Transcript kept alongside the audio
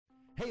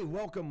Hey,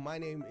 welcome. My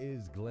name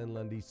is Glenn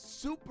Lundy.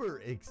 Super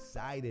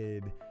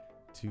excited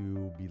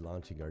to be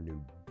launching our new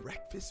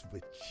Breakfast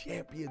with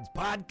Champions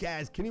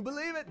podcast. Can you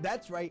believe it?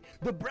 That's right.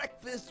 The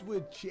Breakfast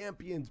with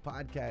Champions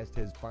podcast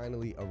has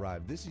finally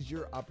arrived. This is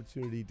your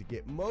opportunity to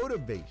get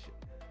motivation,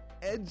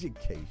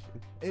 education,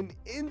 and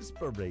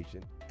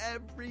inspiration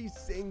every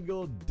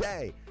single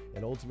day.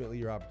 And ultimately,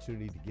 your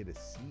opportunity to get a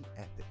seat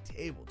at the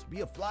table, to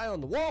be a fly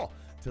on the wall,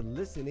 to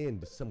listen in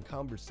to some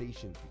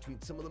conversations between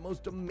some of the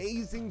most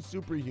amazing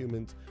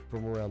superhumans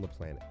from around the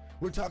planet.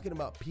 We're talking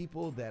about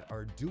people that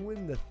are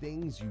doing the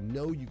things you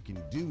know you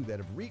can do, that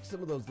have reached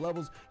some of those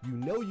levels you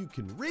know you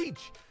can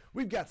reach.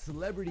 We've got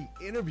celebrity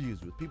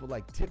interviews with people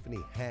like Tiffany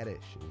Haddish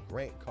and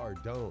Grant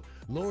Cardone,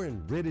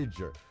 Lauren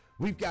Rittiger.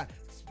 We've got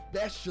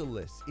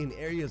specialists in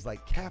areas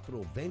like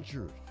capital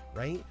ventures,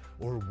 right?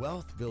 Or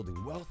wealth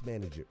building, wealth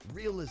management,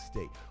 real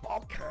estate,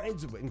 all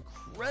kinds of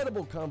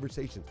incredible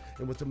conversations.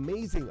 And what's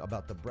amazing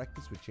about the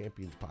Breakfast with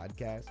Champions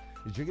podcast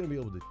is you're going to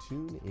be able to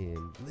tune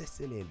in,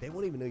 listen in. They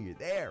won't even know you're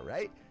there,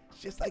 right? It's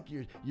just like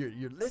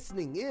you're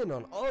listening in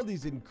on all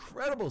these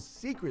incredible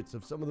secrets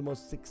of some of the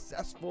most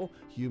successful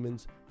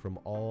humans from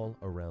all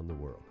around the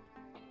world.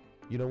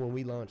 You know, when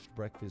we launched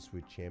Breakfast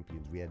with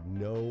Champions, we had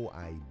no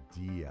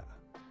idea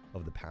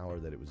of the power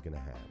that it was going to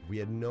have. We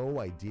had no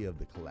idea of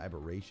the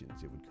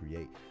collaborations it would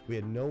create. We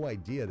had no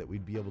idea that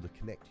we'd be able to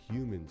connect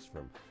humans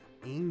from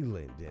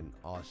England and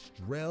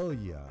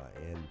Australia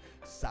and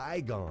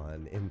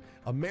Saigon and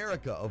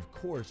America, of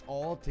course,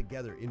 all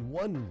together in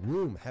one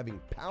room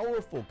having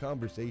powerful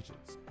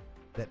conversations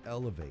that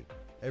elevate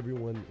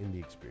everyone in the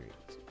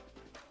experience.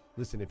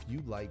 Listen, if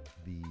you like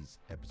these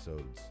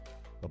episodes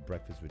of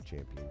Breakfast with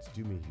Champions,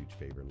 do me a huge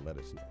favor and let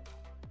us know.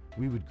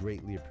 We would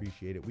greatly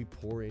appreciate it. We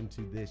pour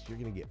into this. You're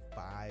going to get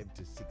 5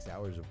 to 6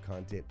 hours of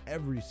content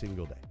every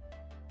single day,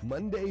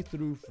 Monday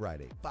through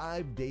Friday,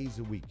 5 days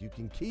a week. You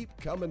can keep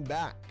coming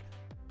back.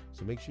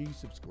 So make sure you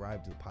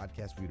subscribe to the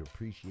podcast. We'd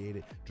appreciate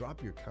it.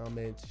 Drop your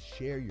comments,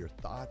 share your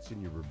thoughts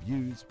and your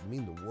reviews. It would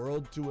mean the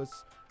world to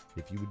us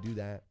if you would do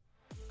that.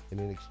 And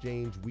in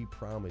exchange, we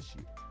promise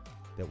you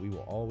that we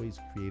will always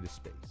create a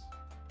space,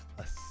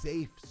 a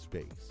safe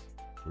space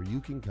where you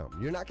can come.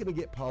 You're not going to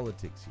get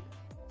politics here.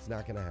 It's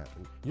not going to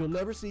happen. You'll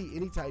never see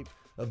any type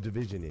of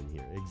division in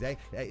here.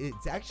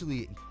 It's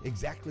actually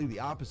exactly the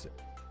opposite.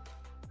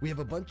 We have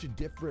a bunch of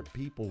different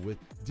people with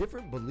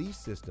different belief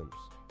systems,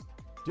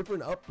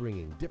 different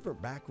upbringing, different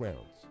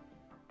backgrounds.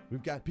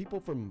 We've got people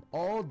from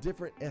all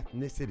different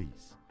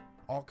ethnicities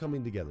all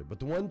coming together. But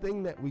the one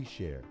thing that we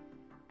share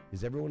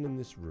is everyone in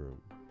this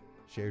room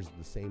shares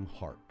the same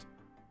heart.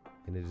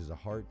 And it is a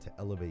heart to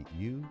elevate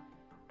you,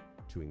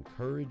 to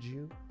encourage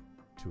you,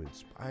 to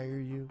inspire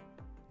you,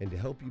 and to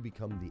help you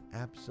become the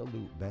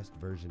absolute best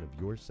version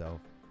of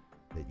yourself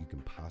that you can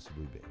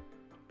possibly be.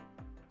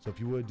 So if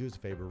you would, do us a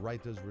favor,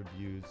 write those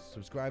reviews,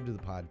 subscribe to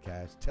the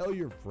podcast, tell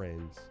your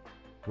friends.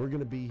 We're going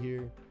to be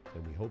here,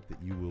 and we hope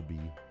that you will be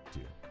too.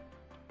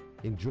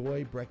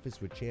 Enjoy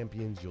Breakfast with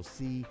Champions. You'll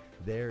see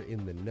there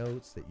in the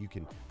notes that you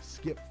can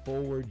skip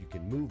forward, you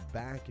can move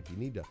back. If you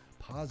need to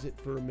pause it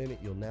for a minute,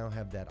 you'll now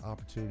have that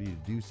opportunity to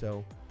do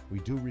so. We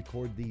do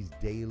record these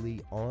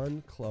daily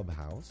on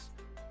Clubhouse.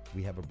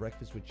 We have a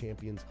Breakfast with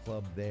Champions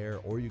club there,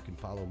 or you can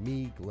follow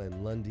me,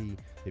 Glenn Lundy,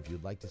 if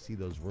you'd like to see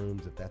those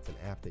rooms. If that's an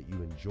app that you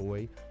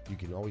enjoy, you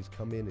can always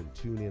come in and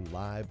tune in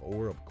live,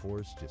 or of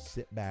course, just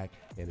sit back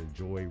and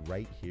enjoy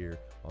right here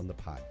on the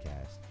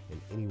podcast and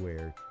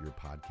anywhere your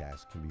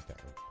podcast can be found.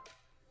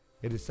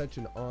 It is such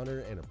an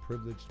honor and a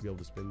privilege to be able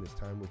to spend this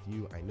time with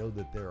you. I know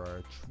that there are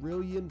a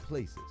trillion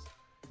places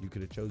you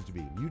could have chose to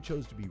be. You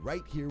chose to be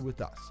right here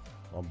with us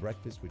on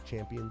Breakfast with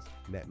Champions,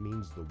 and that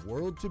means the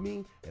world to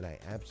me, and I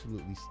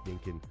absolutely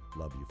stinking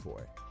love you for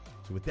it.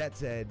 So with that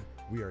said,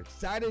 we are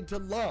excited to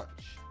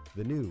launch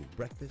the new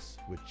Breakfast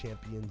with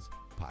Champions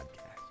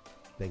podcast.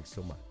 Thanks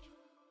so much.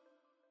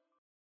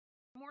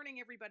 Good morning,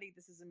 everybody.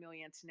 This is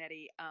Amelia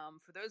Antonetti.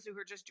 For those who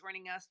are just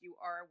joining us, you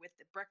are with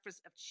the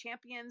Breakfast of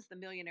Champions, the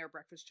Millionaire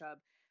Breakfast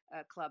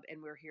Club,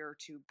 and we're here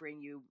to bring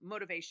you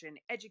motivation,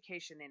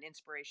 education, and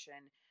inspiration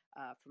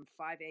from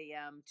 5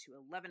 a.m. to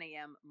 11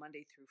 a.m.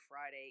 Monday through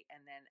Friday,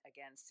 and then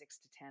again 6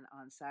 to 10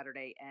 on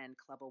Saturday and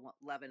Club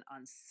 11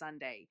 on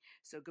Sunday.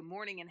 So good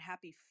morning and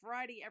happy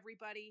Friday,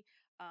 everybody.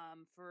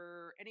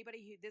 For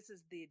anybody who, this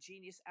is the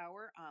Genius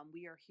Hour.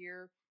 We are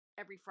here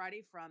every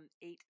Friday from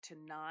 8 to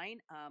 9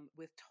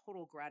 with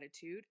total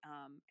gratitude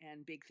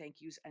and big thank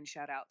yous and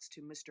shout outs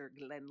to Mr.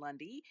 Glenn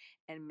Lundy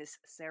and Miss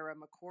Sarah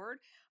McCord.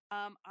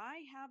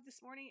 I have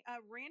this morning,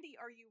 Randy,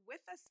 are you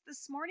with us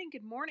this morning?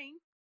 Good morning.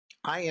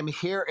 I am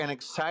here and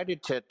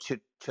excited to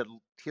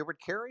hear what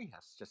Carrie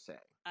has to say.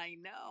 I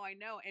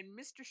know. And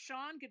Mr.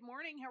 Sean, good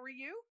morning. How are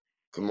you?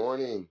 Good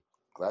morning.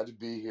 Glad to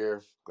be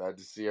here. Glad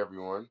to see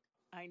everyone.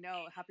 I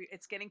know. Happy.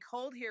 It's getting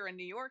cold here in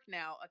New York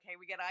now. Okay,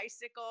 we got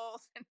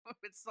icicles and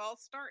it's all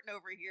starting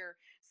over here.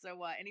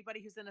 So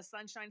anybody who's in a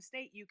sunshine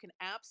state, you can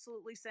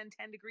absolutely send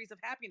 10 degrees of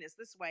happiness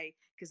this way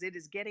because it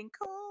is getting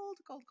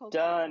cold.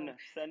 Done.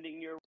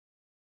 Sending your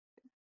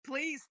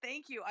Please,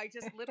 thank you. I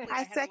just literally I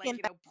I had to like, second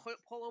that.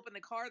 pull open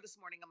the car this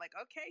morning. I'm like,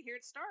 okay, here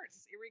it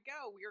starts. Here we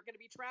go. We are going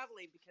to be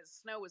traveling because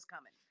snow is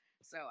coming.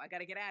 So I got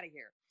to get out of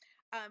here.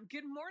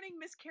 Good morning,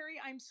 Miss Carrie.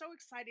 I'm so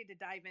excited to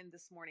dive in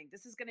this morning.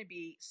 This is going to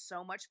be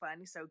so much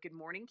fun. So good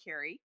morning,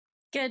 Carrie.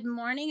 Good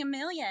morning,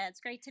 Amelia. It's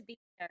great to be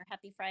here.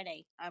 Happy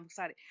Friday. I'm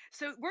excited.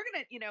 So we're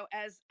gonna,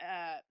 as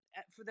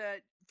for the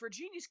for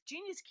Genius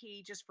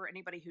Key, just for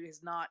anybody who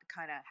does not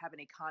kind of have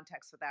any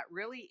context for that,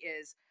 really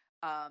is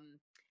um,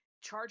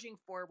 charging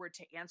forward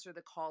to answer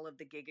the call of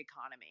the gig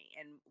economy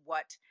and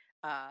what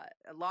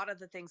a lot of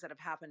the things that have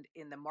happened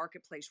in the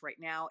marketplace right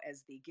now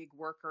as the gig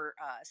worker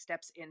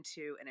steps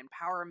into an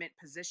empowerment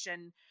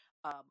position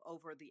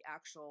over the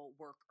actual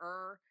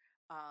worker.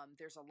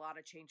 There's a lot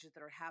of changes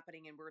that are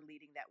happening, and we're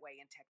leading that way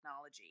in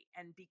technology.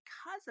 And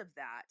because of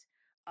that,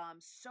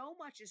 so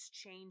much is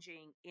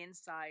changing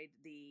inside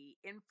the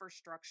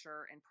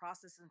infrastructure and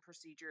process and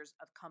procedures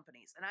of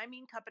companies. And I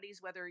mean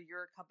companies, whether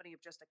you're a company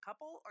of just a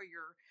couple or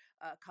you're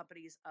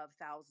companies of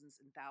thousands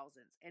and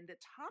thousands. And the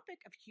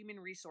topic of human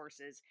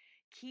resources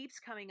keeps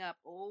coming up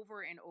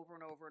over and over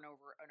and over and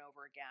over and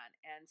over again.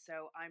 And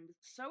so I'm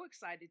so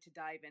excited to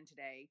dive in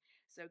today.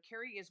 So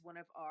Carrie is one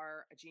of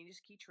our Genius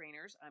Key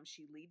trainers.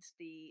 She leads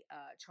the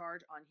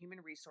charge on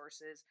human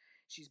resources.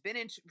 She's been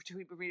in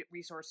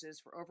resources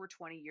for over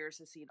 20 years,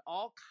 has seen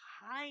all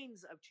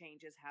kinds of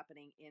changes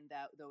happening in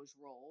those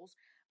roles,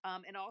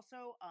 and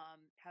also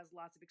has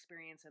lots of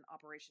experience in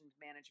operations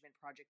management,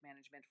 project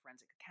management,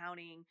 forensic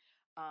accounting,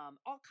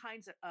 all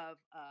kinds of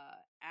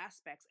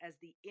aspects as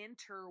the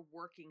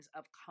interworkings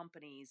of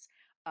companies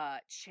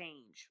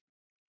change.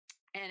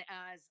 And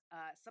as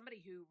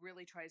somebody who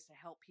really tries to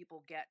help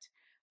people get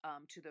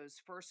to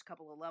those first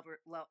couple of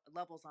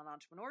levels on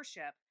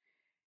entrepreneurship,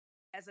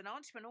 as an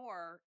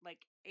entrepreneur,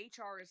 like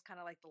HR is kind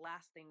of like the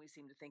last thing we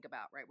seem to think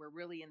about, right? We're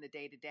really in the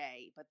day to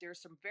day, but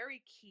there's some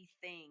very key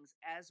things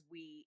as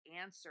we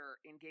answer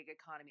in gig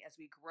economy, as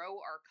we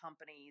grow our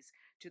companies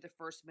to the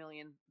first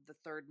million, the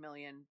third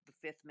million, the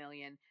fifth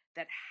million,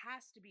 that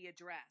has to be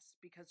addressed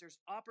because there's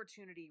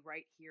opportunity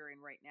right here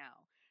and right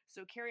now.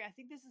 So, Carrie, I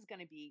think this is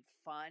going to be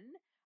fun.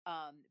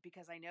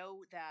 Because I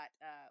know that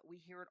we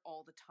hear it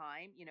all the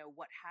time,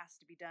 what has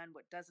to be done,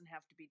 what doesn't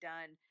have to be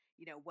done,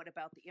 what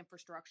about the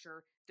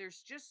infrastructure?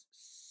 There's just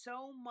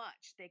so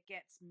much that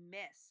gets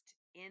missed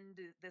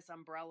into this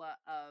umbrella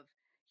of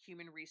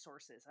human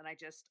resources. And I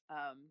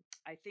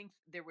think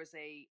there was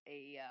an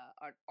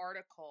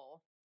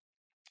article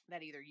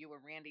that either you or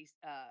Randy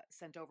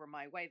sent over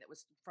my way that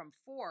was from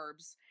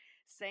Forbes,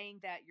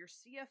 saying that your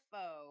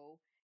CFO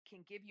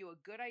can give you a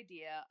good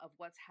idea of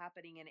what's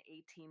happening in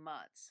 18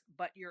 months,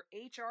 but your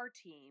HR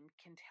team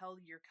can tell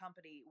your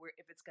company where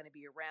if it's going to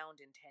be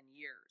around in 10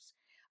 years.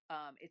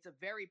 It's a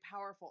very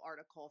powerful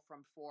article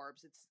from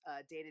Forbes. It's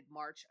dated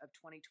March of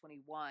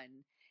 2021.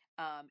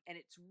 And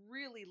it's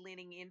really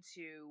leaning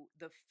into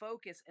the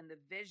focus and the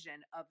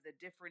vision of the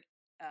different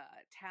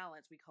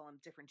talents, we call them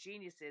different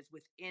geniuses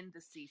within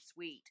the C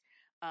suite.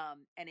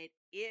 And it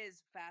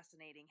is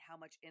fascinating how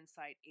much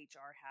insight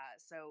HR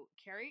has. So,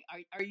 Carrie,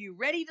 are you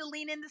ready to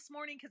lean in this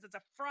morning? Because it's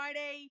a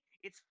Friday.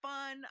 It's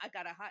fun. I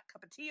got a hot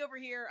cup of tea over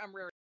here. I'm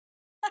ready.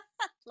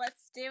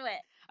 Let's do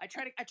it. I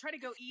try to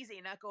go easy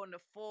and not go into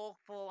full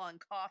on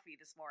coffee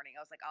this morning.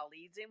 I was like, I'll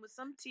lead in with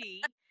some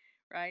tea,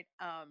 right?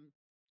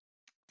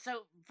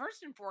 So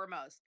first and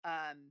foremost,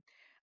 uh,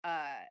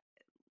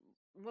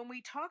 when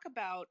we talk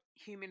about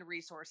human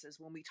resources,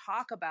 when we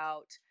talk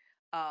about,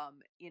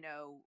 you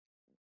know,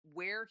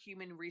 where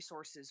human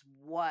resources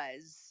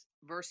was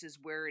versus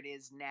where it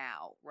is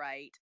now,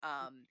 right?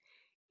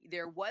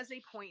 There was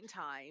a point in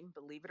time,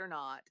 believe it or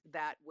not,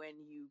 that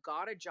when you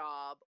got a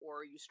job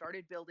or you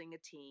started building a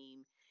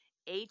team,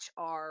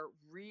 HR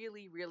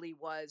really, really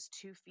was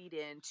 2 feet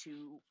in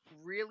to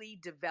really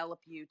develop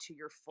you to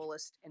your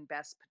fullest and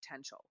best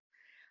potential.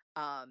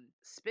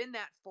 Spin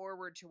that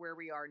forward to where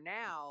we are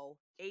now,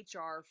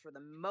 HR for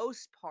the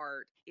most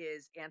part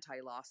is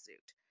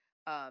anti-lawsuit.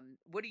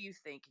 What do you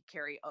think,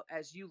 Carrie,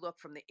 as you look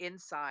from the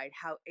inside,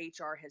 how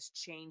HR has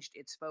changed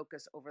its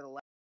focus over the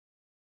last?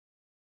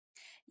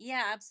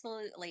 Yeah,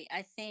 absolutely.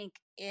 I think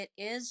it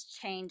is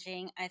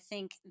changing. I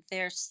think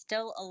there's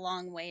still a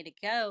long way to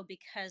go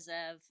because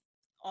of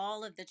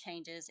all of the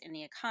changes in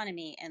the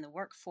economy and the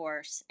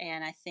workforce.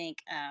 And I think,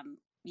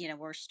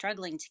 we're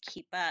struggling to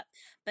keep up.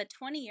 But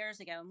 20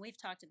 years ago, and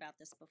we've talked about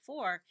this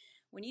before,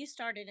 when you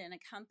started in a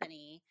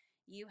company,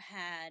 you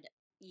had,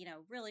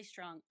 really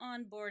strong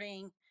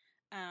onboarding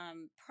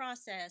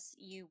process.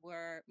 You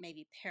were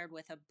maybe paired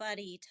with a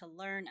buddy to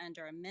learn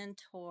under a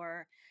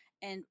mentor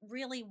and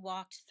really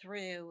walked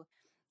through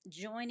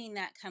joining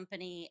that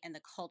company and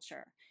the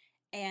culture.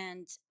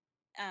 And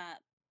uh,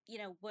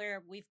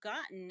 where we've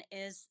gotten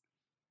is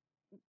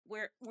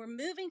we're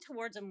moving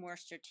towards a more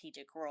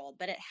strategic role,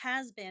 but it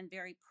has been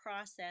very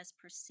process,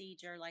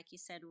 procedure, like you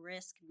said,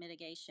 risk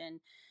mitigation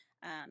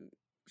um,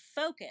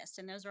 focused,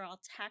 and those are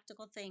all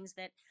tactical things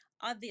that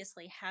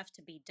obviously have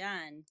to be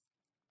done.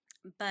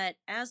 But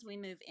as we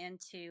move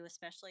into,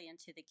 especially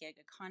into the gig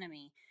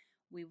economy,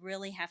 we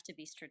really have to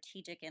be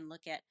strategic and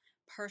look at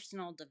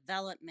personal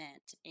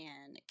development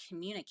and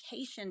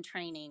communication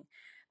training.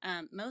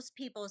 Most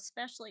people,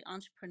 especially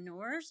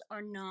entrepreneurs,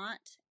 are not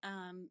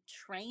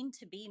trained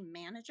to be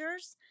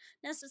managers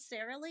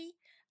necessarily.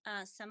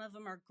 Some of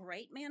them are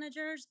great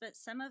managers, but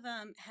some of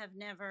them have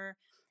never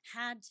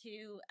had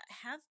to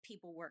have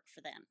people work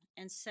for them.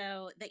 And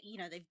so that,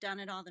 they've done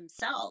it all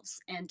themselves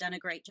and done a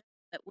great job.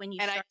 But when you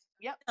And I, start,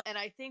 yep. And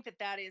I think that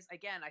that is,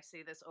 again, I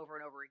say this over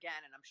and over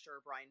again, and I'm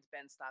sure Brian's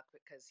been stuck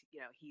because,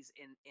 he's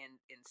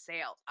in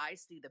sales. I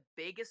see the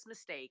biggest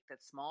mistake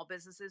that small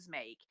businesses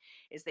make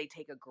is they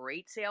take a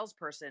great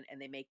salesperson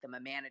and they make them a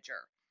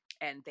manager.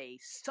 And they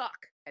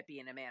suck at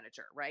being a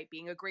manager, right?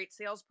 Being a great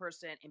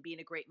salesperson and being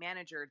a great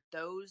manager,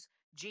 those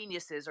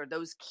geniuses or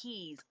those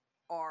keys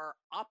are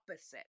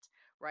opposite,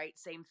 right?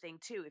 Same thing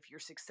too. If you're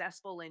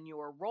successful in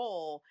your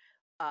role,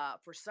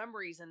 for some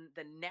reason,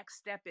 the next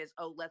step is,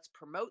 oh, let's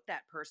promote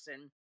that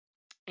person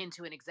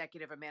into an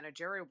executive or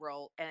managerial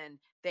role, and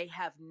they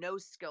have no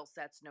skill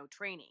sets, no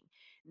training.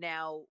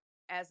 Now,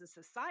 as a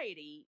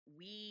society,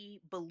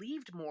 we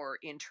believed more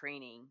in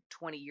training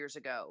 20 years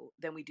ago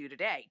than we do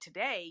today.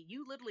 Today,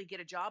 you literally get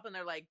a job and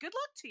they're like, good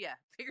luck to you,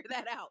 figure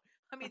that out.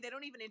 I mean, they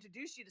don't even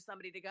introduce you to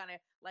somebody to kind of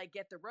like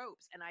get the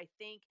ropes. And I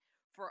think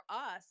for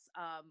us,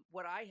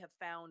 what I have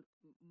found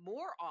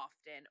more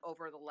often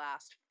over the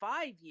last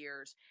 5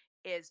 years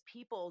is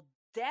people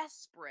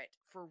desperate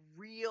for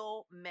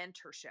real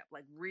mentorship,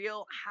 like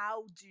real,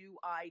 how do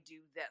I do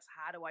this?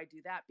 How do I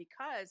do that?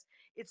 Because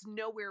it's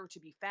nowhere to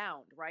be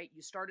found, right?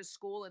 You start a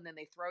school and then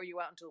they throw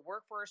you out into the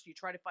workforce. You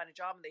try to find a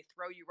job and they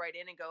throw you right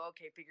in and go,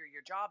 okay, figure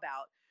your job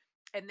out.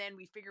 And then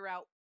we figure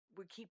out,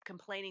 we keep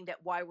complaining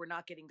that why we're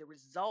not getting the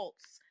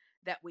results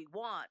that we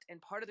want.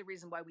 And part of the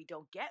reason why we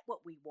don't get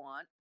what we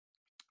want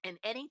and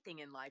anything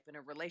in life, in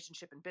a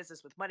relationship and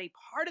business with money,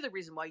 part of the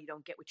reason why you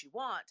don't get what you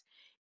want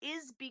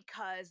is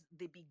because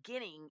the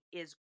beginning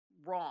is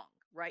wrong,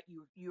 right?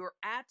 You're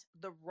at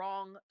the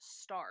wrong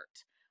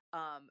start.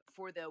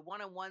 For the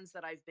one-on-ones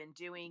that I've been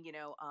doing,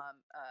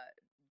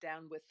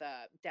 down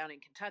in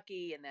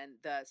Kentucky, and then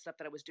the stuff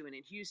that I was doing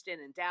in Houston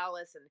and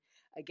Dallas, and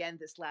again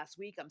this last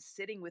week, I'm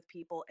sitting with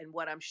people, and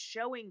what I'm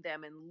showing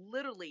them in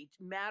literally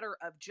matter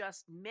of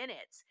just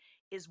minutes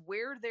is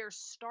where they're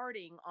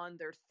starting on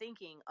their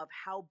thinking of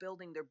how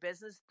building their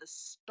business. The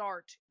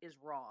start is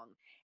wrong.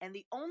 And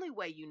the only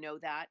way you know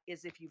that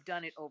is if you've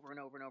done it over and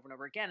over and over and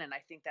over again. And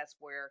I think that's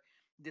where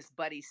this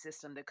buddy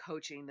system, the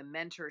coaching, the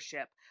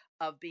mentorship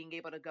of being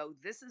able to go,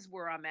 this is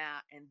where I'm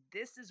at and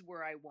this is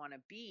where I want to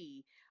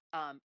be,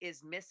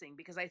 is missing,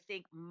 because I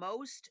think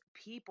most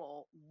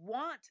people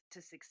want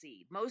to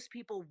succeed. Most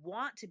people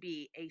want to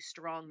be a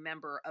strong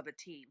member of a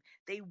team.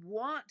 They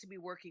want to be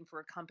working for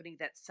a company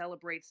that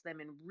celebrates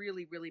them and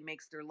really, really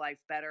makes their life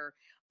better,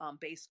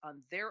 based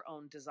on their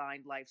own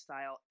designed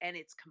lifestyle. And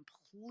it's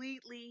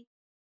completely.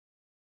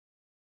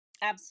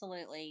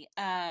 absolutely,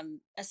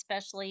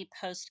 especially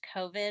post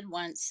COVID,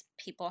 once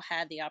people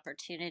had the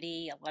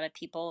opportunity, a lot of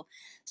people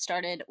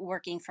started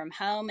working from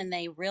home and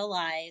they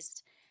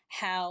realized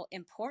how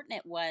important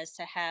it was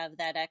to have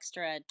that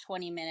extra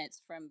 20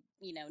 minutes from,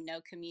 no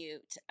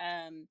commute,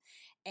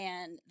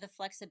 and the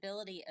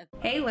flexibility of.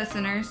 Hey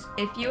listeners,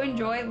 if you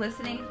enjoy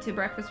listening to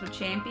Breakfast with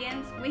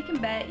Champions, we can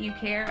bet you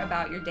care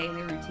about your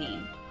daily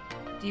routine.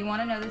 Do you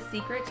want to know the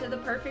secret to the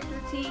perfect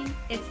routine?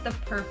 It's the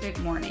perfect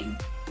morning.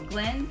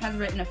 Glenn has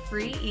written a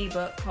free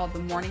ebook called The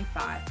Morning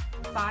 5,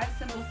 5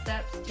 simple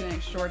steps to an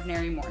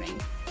extraordinary morning.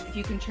 If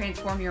you can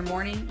transform your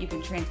morning, you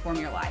can transform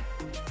your life.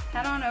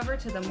 Head on over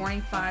to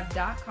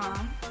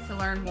themorning5.com to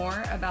learn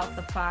more about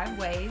the 5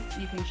 ways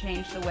you can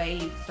change the way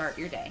you start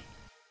your day.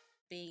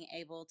 Being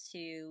able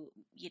to,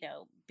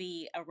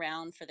 be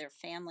around for their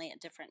family at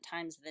different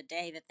times of the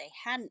day that they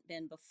hadn't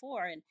been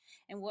before.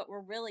 And what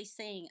we're really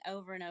seeing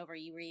over and over,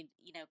 you read,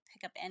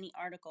 pick up any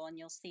article and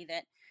you'll see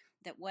that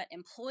what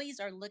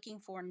employees are looking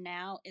for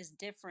now is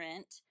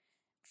different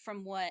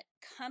from what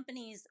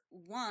companies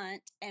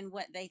want and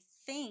what they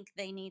think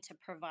they need to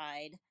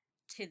provide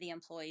to the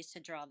employees to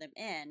draw them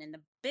in. And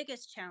the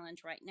biggest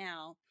challenge right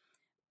now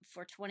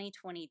for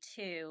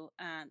 2022,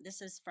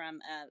 this is from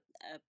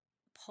a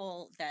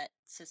poll that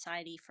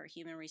Society for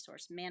Human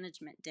Resource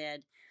Management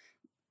did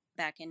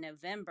back in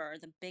November.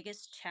 The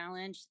biggest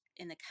challenge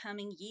in the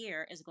coming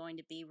year is going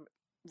to be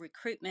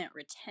recruitment,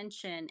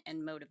 retention,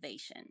 and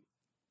motivation.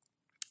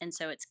 And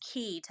so it's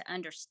key to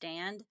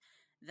understand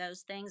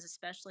those things,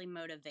 especially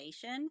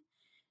motivation,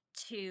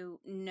 to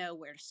know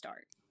where to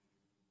start.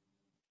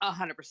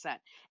 100%.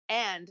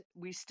 And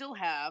we still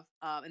have,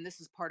 and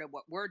this is part of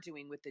what we're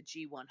doing with the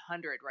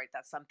G100, right?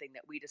 That's something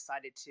that we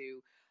decided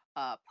to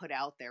put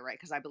out there, right?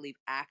 Because I believe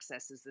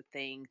access is the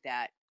thing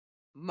that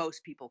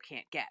most people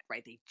can't get,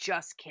 right? They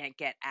just can't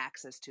get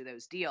access to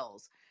those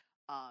deals.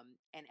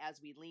 And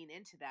as we lean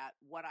into that,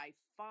 what I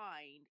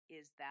find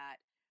is that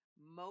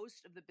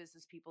most of the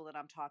business people that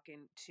I'm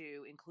talking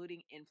to,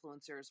 including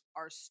influencers,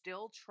 are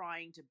still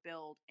trying to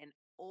build an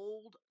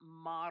old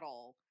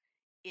model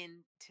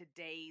in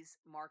today's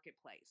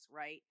marketplace,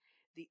 right?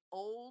 the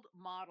old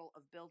model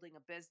of building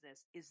a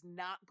business is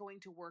not going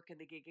to work in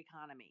the gig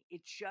economy.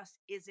 It just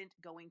isn't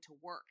going to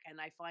work. And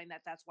I find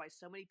that that's why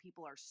so many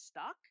people are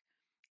stuck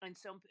and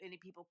so many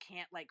people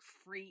can't like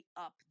free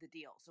up the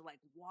deal. So like,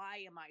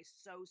 why am I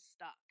so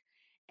stuck?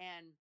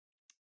 And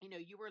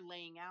you were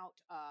laying out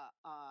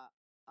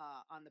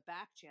on the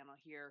back channel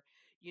here,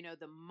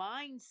 the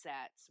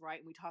mindsets, right?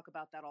 And we talk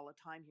about that all the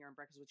time here in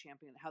Breakfast with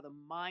Champion, how the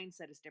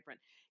mindset is different.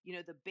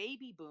 The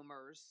baby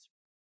boomers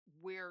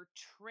were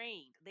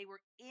trained, they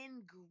were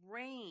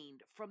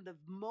ingrained from the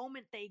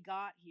moment they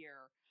got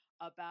here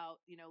about,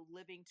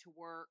 living to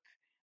work.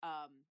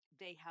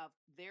 They have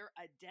their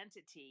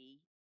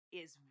identity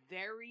is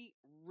very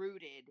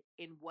rooted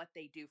in what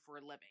they do for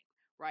a living,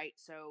 right?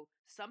 So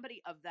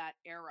somebody of that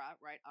era,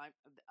 right?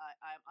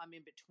 I'm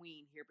in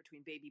between here,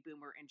 between baby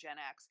boomer and Gen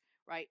X,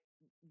 right?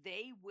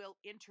 They will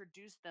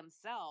introduce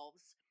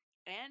themselves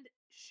and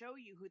show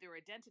you who their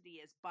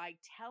identity is by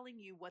telling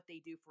you what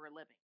they do for a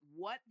living.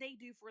 What they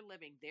do for a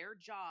living, their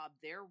job,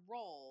 their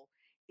role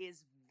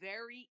is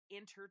very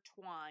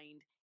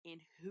intertwined in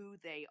who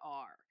they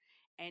are.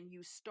 And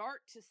you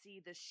start to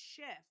see the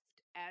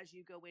shift as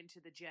you go into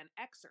the Gen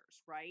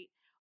Xers, right?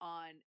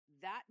 On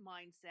that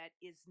mindset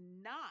is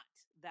not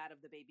that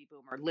of the baby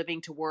boomer, living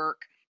to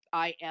work,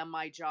 I am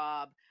my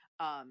job,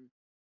 um,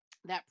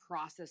 that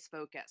process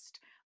focused.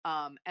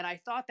 And I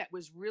thought that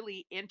was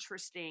really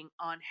interesting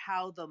on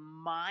how the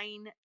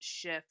mind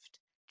shift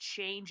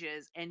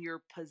changes and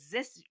your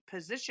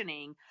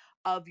positioning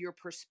of your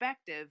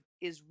perspective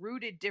is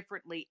rooted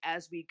differently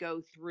as we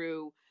go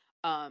through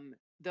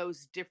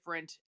those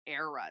different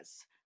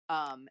eras.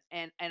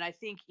 And I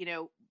think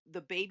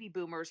the baby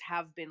boomers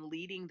have been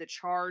leading the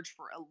charge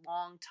for a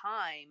long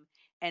time,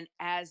 and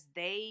as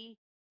they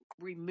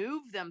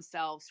remove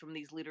themselves from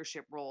these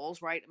leadership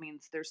roles, right? I mean,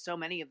 there's so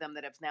many of them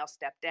that have now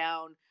stepped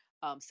down,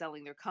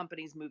 selling their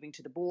companies, moving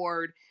to the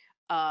board.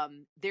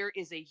 There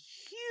is a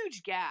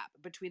huge gap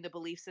between the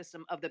belief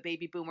system of the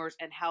baby boomers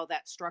and how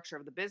that structure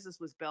of the business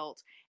was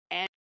built.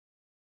 And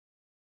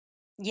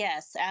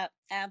Yes,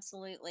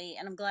 absolutely.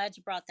 And I'm glad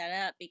you brought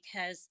that up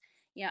because,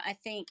 I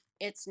think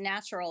it's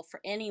natural for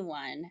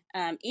anyone,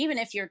 even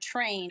if you're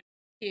trained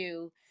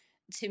to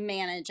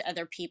manage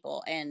other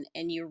people and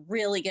you're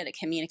really good at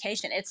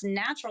communication, it's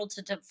natural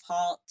to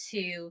default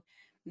to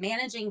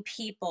managing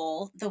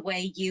people the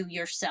way you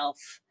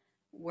yourself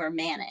were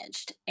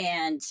managed.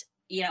 And,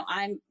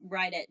 I'm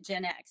right at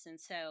Gen X. And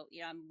so,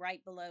 I'm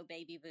right below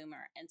baby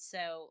boomer. And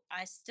so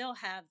I still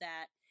have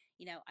that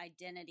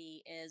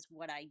identity is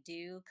what I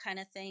do kind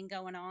of thing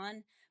going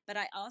on. But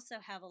I also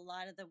have a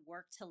lot of the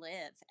work to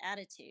live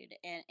attitude.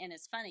 And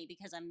it's funny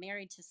because I'm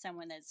married to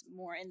someone that's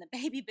more in the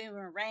baby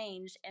boomer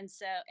range. And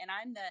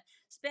I'm the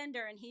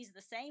spender and he's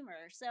the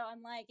saver. So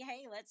I'm like,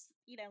 hey, let's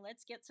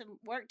get some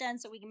work done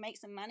so we can make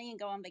some money and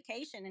go on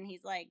vacation. And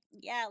he's like,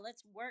 yeah,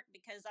 let's work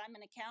because I'm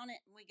an accountant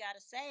and we got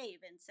to save.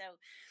 And so,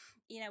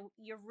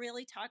 you're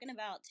really talking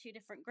about two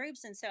different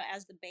groups. And so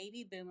as the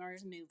baby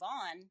boomers move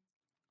on,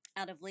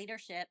 out of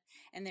leadership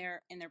and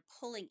they're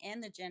pulling in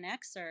the Gen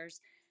Xers,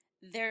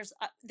 there's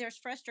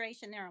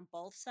frustration there on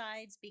both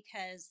sides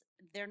because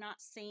they're not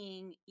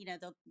seeing,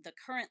 the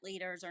current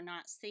leaders are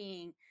not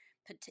seeing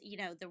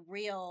the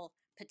real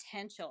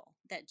potential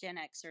that Gen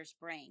Xers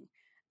bring.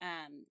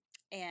 Um,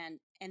 and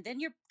and then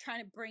you're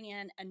trying to bring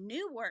in a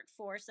new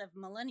workforce of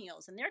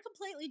millennials and they're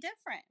completely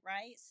different,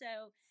 right?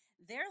 So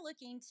they're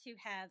looking to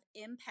have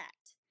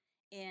impact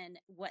in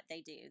what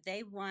they do.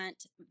 They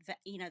want,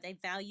 they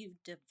value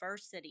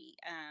diversity.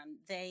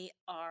 They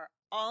are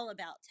all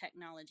about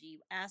technology. You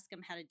ask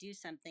them how to do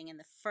something, and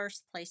the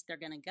first place they're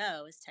going to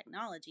go is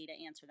technology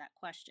to answer that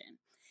question.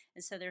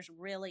 And so there's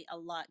really a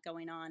lot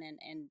going on,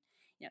 and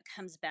it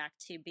comes back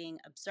to being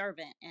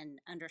observant and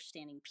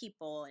understanding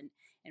people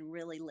and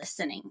really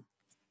listening.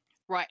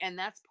 right, and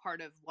that's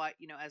part of what,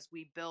 as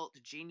we built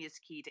Genius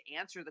Key to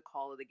answer the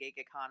call of the gig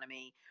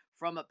economy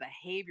from a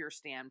behavior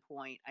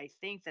standpoint, I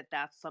think that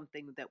that's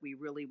something that we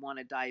really want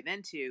to dive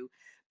into,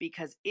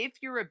 because if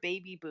you're a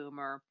baby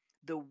boomer,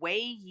 the way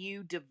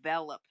you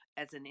develop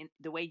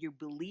the way you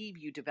believe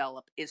you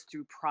develop is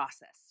through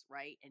process,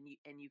 right? And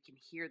you can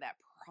hear that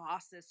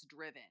process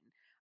driven.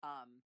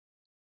 Um,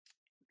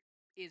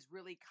 is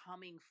really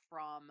coming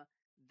from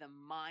the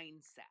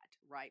mindset,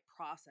 right?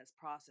 Process.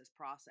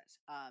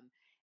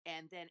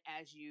 And then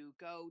as you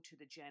go to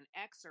the Gen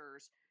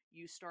Xers,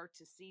 you start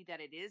to see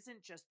that it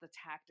isn't just the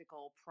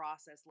tactical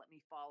process, let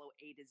me follow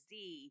A to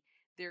Z.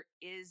 There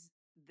is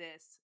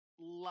this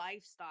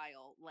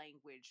lifestyle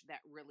language that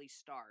really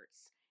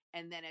starts.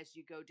 And then as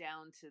you go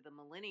down to the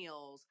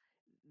millennials,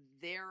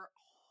 their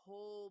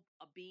whole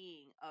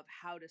being of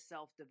how to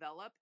self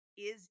develop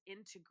is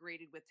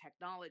integrated with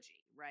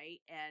technology, right?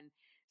 And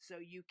so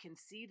you can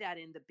see that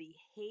in the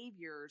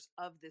behaviors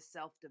of the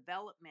self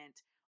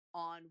development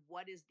on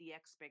what is the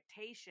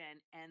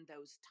expectation and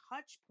those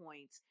touch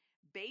points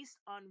based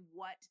on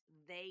what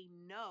they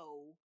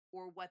know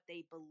or what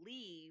they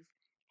believe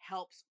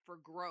helps for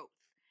growth.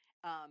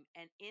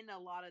 And in a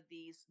lot of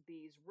these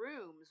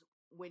rooms,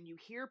 when you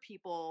hear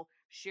people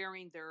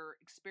sharing their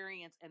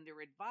experience and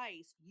their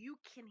advice, you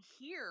can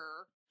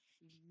hear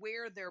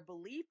where their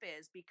belief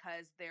is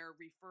because they're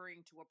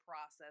referring to a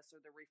process or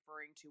they're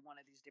referring to one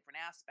of these different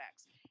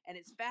aspects. And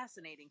it's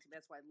fascinating to me.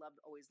 That's why I love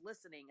always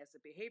listening as a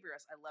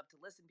behaviorist. I love to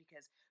listen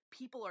because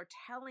people are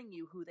telling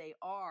you who they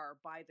are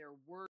by their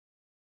words.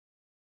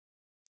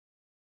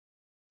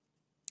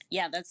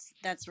 Yeah,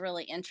 that's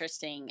really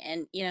interesting.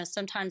 And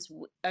sometimes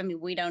I mean,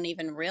 we don't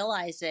even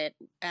realize it,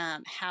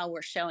 how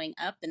we're showing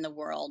up in the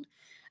world,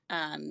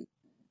 um,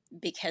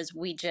 because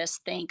we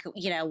just think,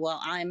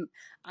 well, I'm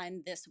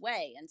this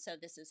way, and so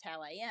this is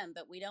how I am.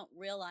 But we don't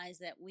realize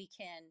that we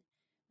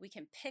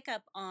can pick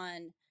up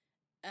on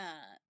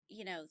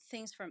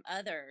things from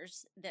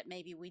others that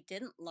maybe we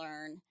didn't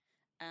learn,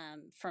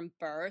 from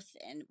birth,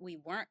 and we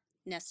weren't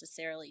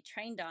necessarily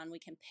trained on. We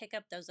can pick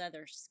up those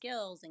other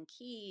skills and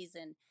keys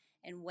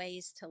and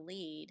ways to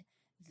lead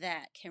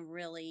that can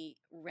really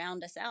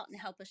round us out and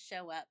help us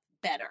show up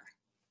better.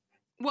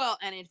 Well,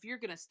 and if you're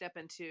going to step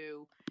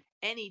into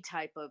any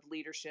type of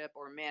leadership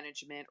or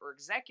management or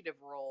executive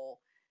role,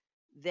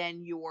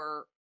 then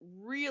you're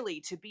really,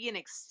 to be an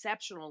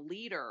exceptional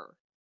leader,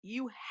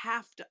 you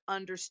have to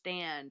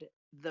understand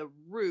the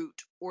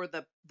root or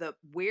the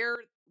where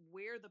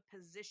the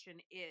position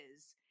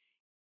is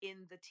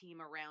in the team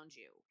around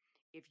you.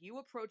 If you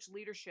approach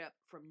leadership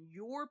from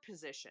your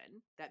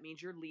position, that means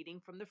you're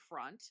leading from the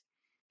front,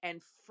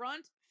 and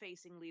front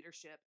facing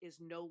leadership is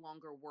no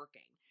longer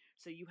working.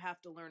 So you have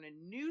to learn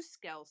a new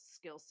skill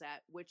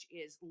set, which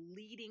is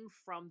leading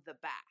from the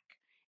back.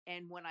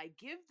 And when I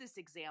give this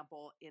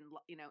example in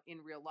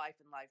real life,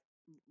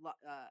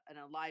 in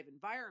a live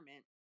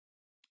environment,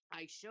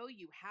 I show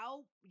you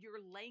how your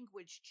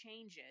language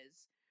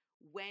changes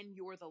when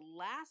you're the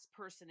last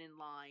person in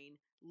line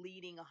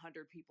leading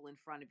 100 people in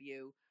front of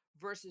you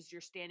versus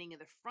you're standing in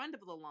the front of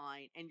the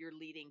line and you're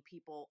leading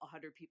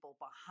 100 people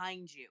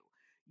behind you.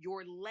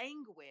 Your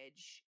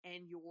language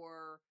and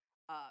your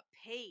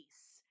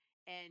pace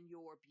and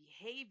your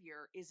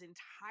behavior is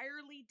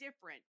entirely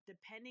different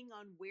depending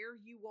on where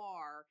you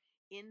are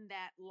in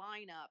that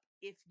lineup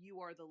if you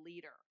are the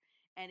leader.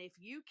 And if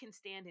you can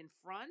stand in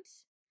front,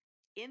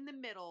 in the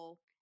middle,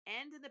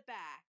 and in the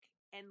back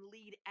and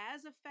lead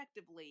as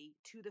effectively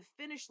to the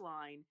finish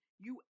line,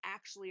 you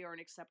actually are an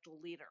exceptional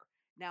leader.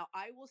 Now,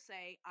 I will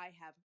say I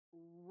have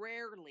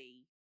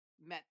rarely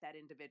met that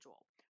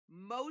individual.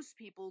 Most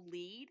people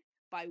lead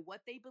by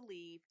what they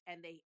believe,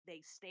 and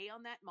they stay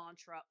on that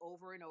mantra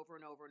over and over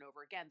and over and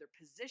over again. They're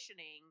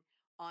positioning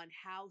on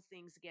how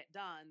things get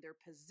done. They're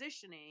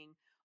positioning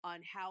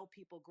on how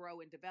people grow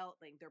and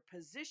developing. They're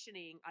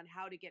positioning on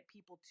how to get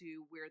people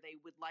to where they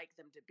would like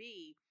them to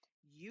be,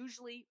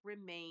 usually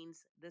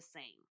remains the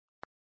same.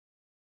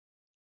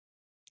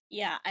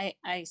 Yeah,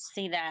 I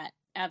see that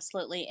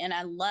absolutely. And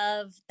I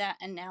love that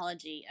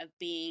analogy of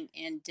being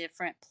in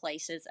different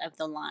places of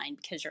the line,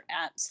 because you're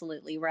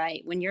absolutely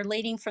right. When you're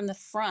leading from the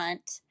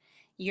front,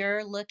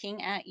 you're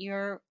looking at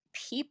your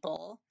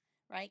people,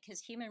 right? Because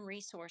human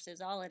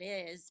resources, all it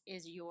is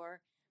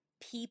your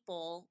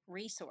people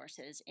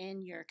resources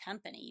in your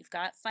company. You've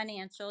got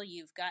financial,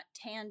 you've got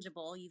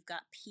tangible, you've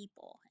got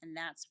people. And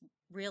that's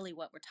really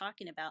what we're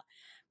talking about.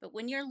 But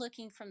when you're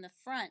looking from the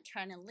front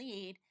trying to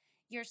lead,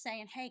 you're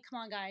saying, hey, come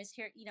on guys,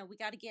 here, we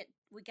got to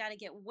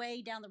get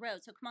way down the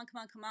road, so come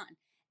on,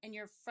 and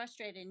you're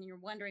frustrated and you're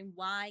wondering,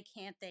 why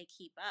can't they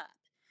keep up?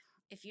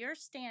 If you're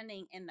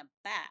standing in the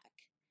back,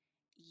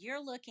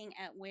 you're looking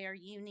at where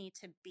you need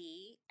to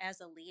be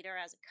as a leader,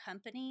 as a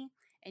company,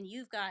 and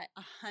you've got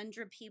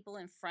 100 people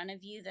in front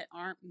of you that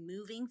aren't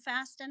moving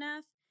fast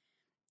enough.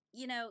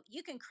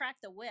 You can crack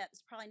the whip.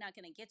 It's probably not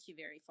going to get you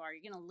very far.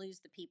 You're going to lose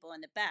the people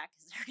in the back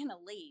because they're going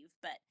to leave.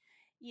 But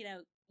you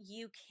know,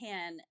 you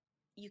can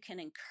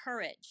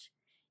encourage,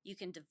 you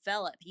can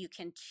develop, you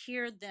can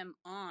cheer them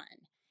on.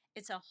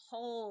 It's a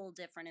whole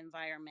different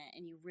environment,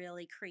 and you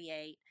really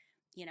create,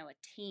 a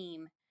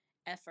team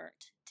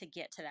effort to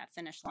get to that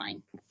finish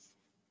line.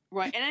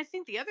 Right. And I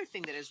think the other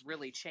thing that has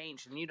really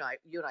changed, and you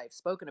and I have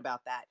spoken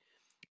about that,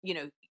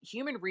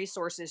 human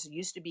resources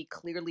used to be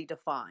clearly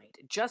defined,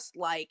 just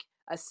like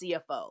a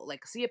CFO.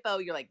 Like a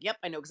CFO, you're like, yep,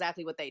 I know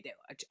exactly what they do.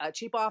 A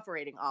chief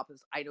operating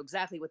officer, I know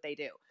exactly what they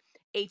do.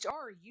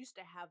 HR used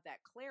to have that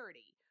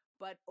clarity,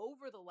 but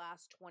over the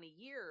last 20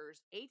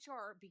 years,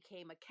 HR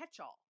became a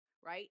catch-all,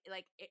 right?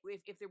 Like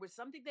if there was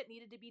something that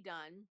needed to be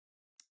done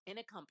in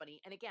a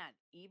company, and again,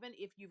 even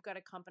if you've got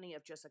a company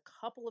of just a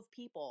couple of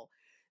people,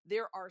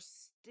 there are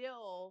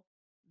still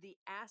the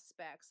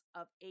aspects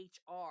of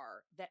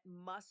HR that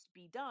must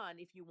be done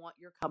if you want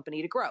your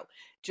company to grow.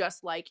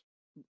 Just like,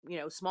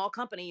 small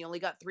company, you only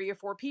got 3 or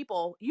 4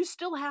 people, you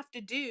still have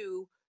to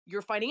do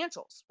your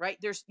financials, right?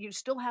 You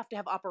still have to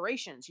have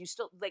operations. You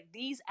still, like,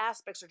 these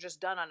aspects are just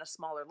done on a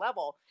smaller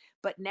level.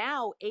 But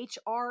now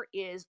HR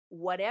is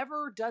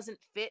whatever doesn't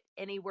fit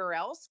anywhere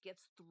else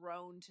gets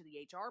thrown to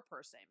the HR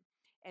person.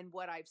 And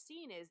what I've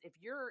seen is if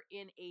you're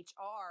in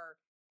HR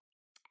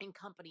in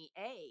company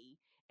A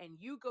and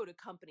you go to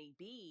company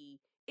B,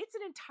 it's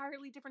an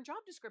entirely different job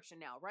description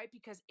now, right?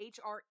 Because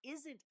HR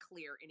isn't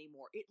clear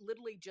anymore. It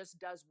literally just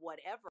does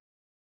whatever.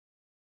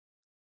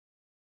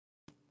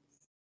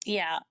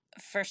 Yeah,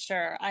 for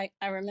sure. I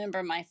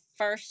remember my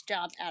first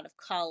job out of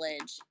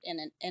college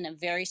in a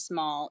very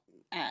small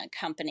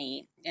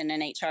company in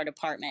an HR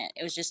department.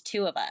 It was just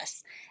two of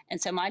us,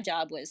 and so my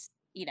job was,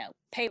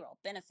 payroll,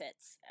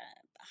 benefits,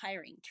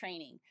 hiring,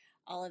 training,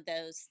 all of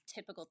those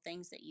typical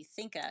things that you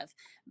think of.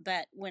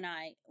 But when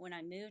I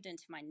moved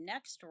into my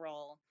next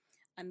role,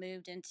 I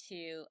moved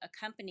into a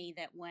company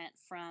that went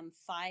from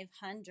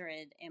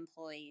 500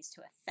 employees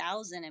to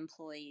 1,000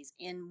 employees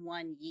in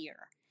 1 year.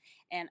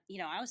 And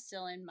I was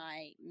still in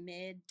my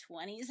mid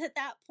 20s at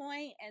that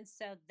point, and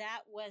so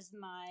that was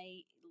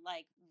my,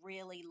 like,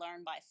 really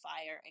learn by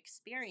fire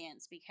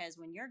experience, because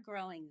when you're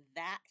growing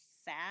that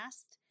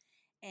fast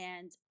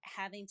and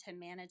having to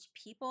manage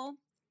people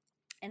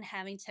and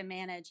having to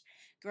manage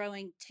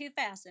growing too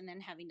fast and then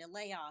having to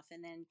lay off,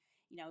 and then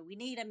we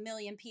need 1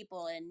 million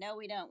people, and no,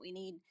 we don't, we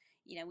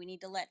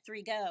need to let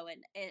three go,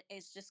 and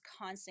it's just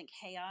constant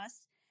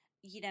chaos.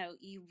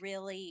 You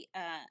really,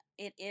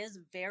 it is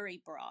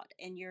very broad,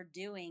 and you're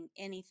doing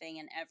anything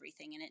and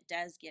everything, and it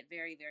does get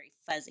very, very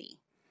fuzzy.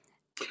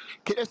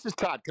 This is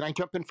Todd. Can I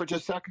jump in for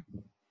just a second?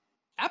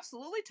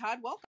 Absolutely, Todd.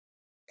 Welcome.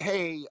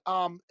 Hey,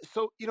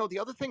 so the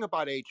other thing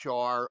about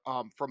HR,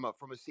 from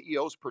a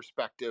CEO's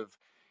perspective,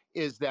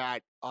 is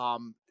that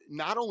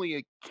not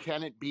only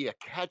can it be a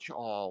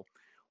catch-all,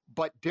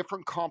 but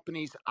different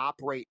companies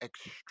operate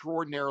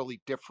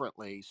extraordinarily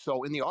differently.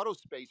 So in the auto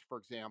space, for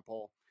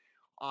example,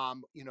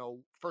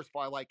 first of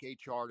all, I like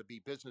HR to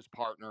be business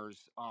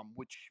partners,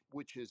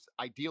 which is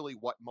ideally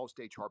what most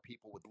HR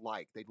people would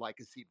like. They'd like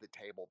a seat at the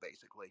table,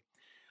 basically.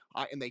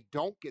 And they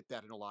don't get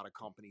that in a lot of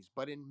companies.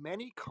 But in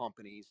many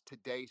companies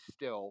today,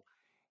 still,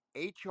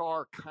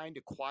 HR kind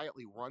of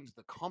quietly runs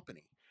the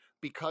company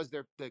because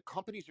the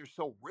companies are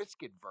so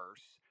risk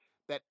adverse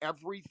that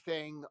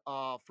everything,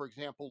 for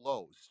example,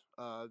 Lowe's,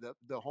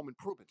 the home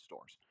improvement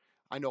stores.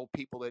 I know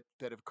people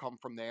that have come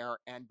from there,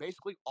 and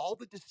basically all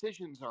the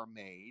decisions are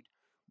made.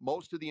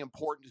 Most of the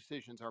important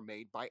decisions are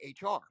made by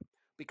HR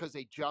because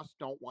they just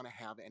don't want to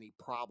have any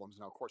problems.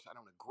 Now, of course, I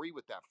don't agree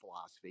with that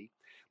philosophy,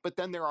 but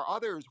then there are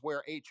others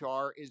where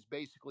HR is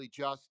basically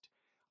just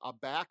a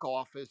back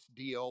office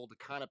deal to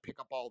kind of pick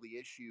up all the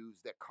issues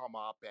that come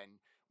up. And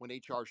when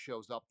HR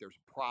shows up, there's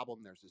a problem,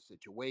 there's a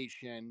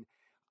situation,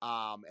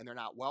 and they're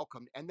not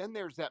welcomed. And then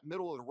there's that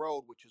middle of the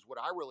road, which is what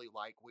I really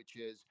like, which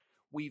is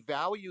we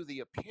value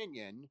the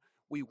opinion.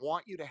 We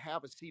want you to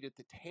have a seat at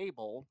the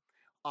table.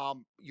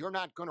 You're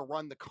not going to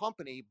run the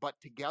company, but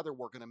together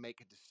we're going to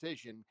make a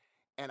decision.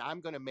 And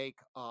I'm going to make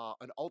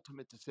an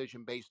ultimate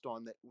decision based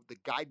on the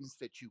guidance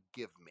that you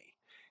give me.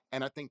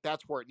 And I think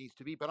that's where it needs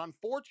to be. But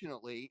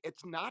unfortunately,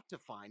 it's not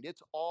defined.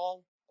 It's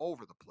all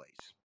over the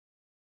place.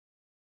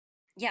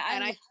 Yeah,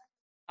 And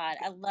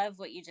I love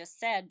what you just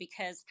said,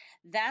 because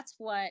that's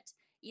what,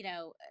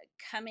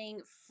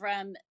 coming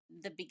from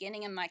the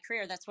beginning of my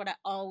career, that's what I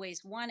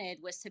always wanted,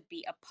 was to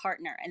be a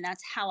partner. And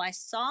that's how I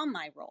saw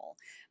my role.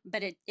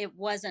 But it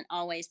wasn't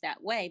always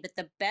that way. But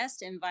the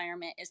best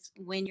environment is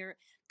when you're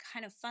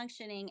kind of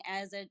functioning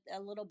as a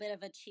little bit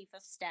of a chief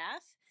of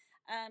staff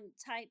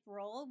type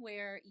role,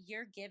 where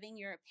you're giving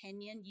your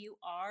opinion, you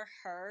are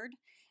heard.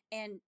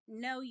 And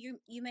no, you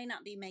may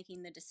not be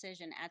making the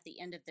decision at the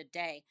end of the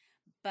day,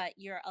 but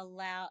you're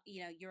allowed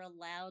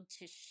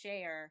to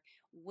share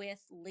with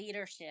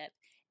leadership.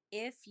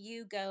 If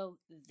you go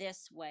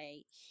this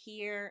way,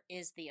 here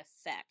is the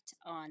effect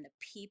on the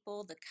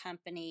people, the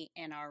company,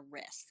 and our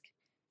risk,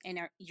 and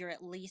you're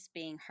at least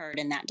being heard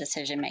in that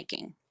decision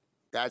making.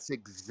 That's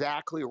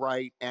exactly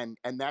right, and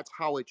that's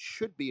how it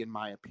should be, in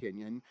my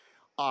opinion.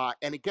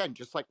 And again,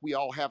 just like we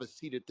all have a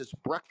seat at this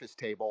breakfast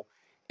table,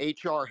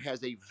 HR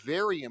has a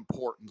very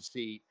important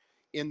seat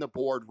in the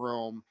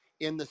boardroom,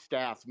 in the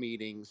staff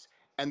meetings,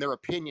 and their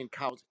opinion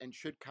counts and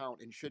should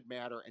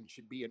matter and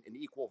should be an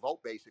equal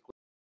vote, basically.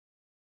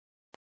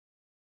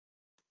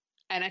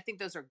 I think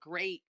those are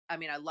great. I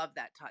mean, I love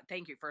that, Todd.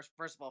 Thank you first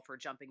of all for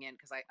jumping in,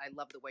 because I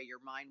love the way your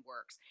mind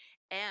works.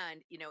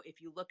 And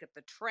if you look at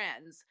the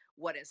trends,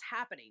 what is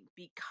happening,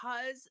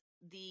 because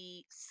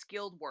the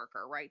skilled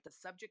worker, right, the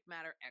subject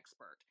matter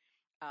expert,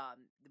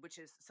 which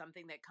is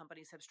something that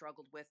companies have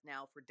struggled with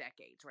now for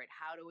decades, right?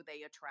 How do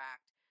they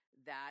attract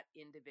that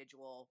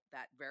individual,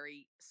 that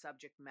very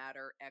subject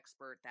matter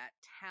expert, that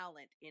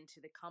talent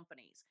into the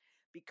companies?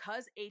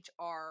 Because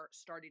HR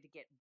started to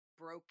get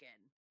broken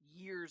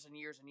years and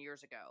years and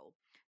years ago,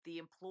 the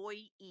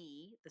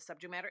employee, the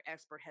subject matter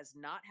expert, has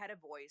not had a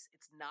voice.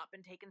 It's not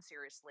been taken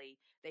seriously.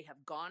 They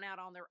have gone out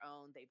on their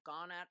own. They've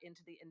gone out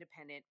into the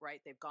independent,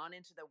 right? They've gone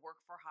into the work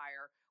for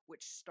hire,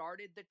 which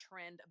started the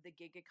trend of the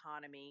gig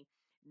economy.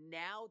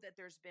 Now that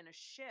there's been a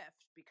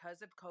shift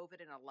because of COVID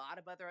and a lot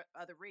of other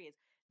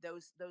reasons,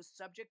 those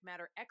subject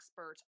matter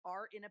experts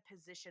are in a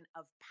position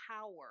of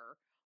power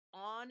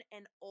on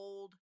an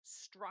old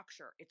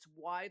structure. It's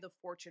why the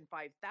Fortune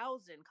 5,000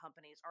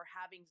 companies are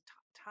having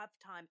tough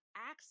time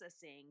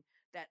accessing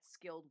that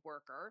skilled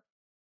worker,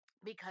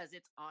 because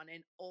it's on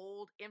an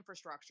old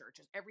infrastructure,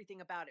 just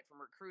everything about it,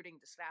 from recruiting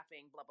to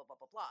staffing, blah, blah, blah,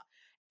 blah, blah.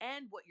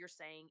 And what you're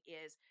saying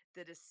is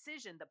the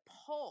decision, the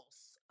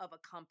pulse of a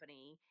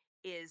company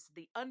is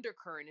the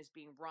undercurrent is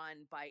being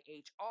run by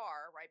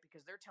HR, right?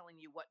 Because they're telling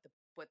you what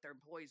their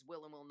employees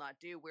will and will not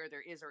do, where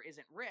there is or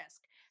isn't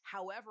risk.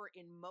 However,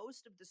 in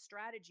most of the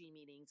strategy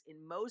meetings,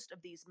 in most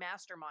of these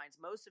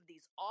masterminds, most of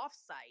these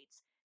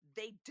offsites,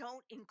 they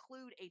don't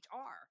include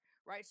HR,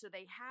 right? So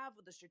they have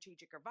the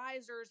strategic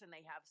advisors and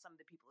they have some of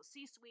the people of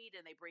C suite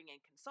and they bring in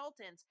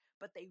consultants,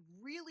 but they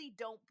really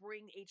don't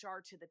bring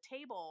HR to the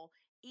table,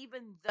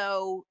 even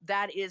though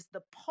that is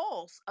the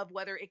pulse of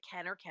whether it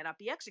can or cannot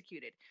be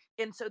executed.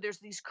 And so there's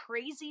these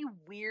crazy,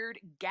 weird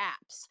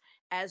gaps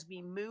as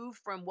we move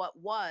from what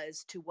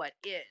was to what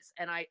is.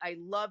 And I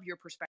love your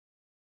perspective.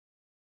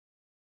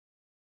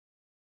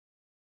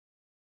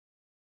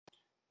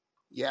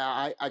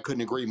 Yeah, I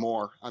couldn't agree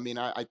more. I mean,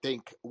 I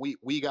think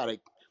we got to.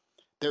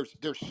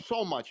 There's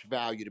so much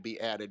value to be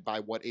added by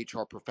what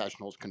HR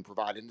professionals can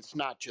provide, and it's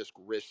not just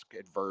risk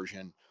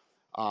aversion.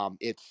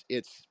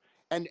 It's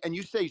and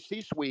you say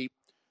C-suite,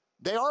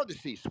 they are the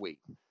C-suite.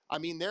 I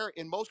mean, they're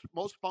in most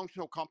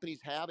functional companies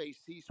have a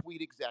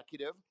C-suite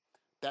executive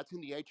that's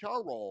in the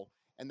HR role,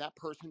 and that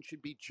person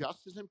should be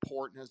just as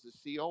important as the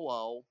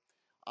COO,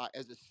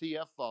 as a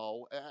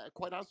CFO,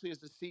 quite honestly, as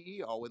the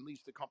CEO. At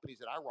least the companies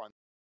that I run.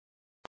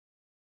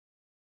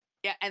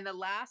 Yeah, and the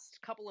last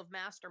couple of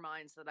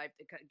masterminds that I've,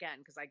 again,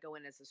 because I go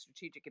in as a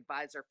strategic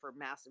advisor for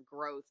massive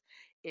growth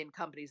in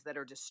companies that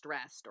are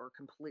distressed or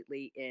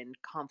completely in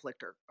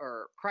conflict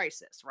or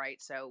crisis, right?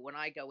 So when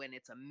I go in,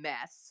 it's a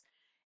mess.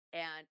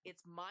 And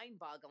it's mind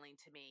boggling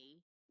to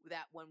me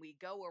that when we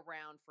go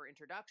around for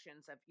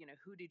introductions of,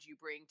 who did you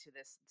bring to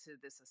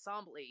this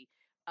assembly?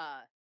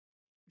 Uh,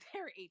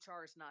 their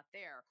HR is not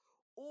there,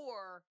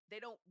 or they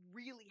don't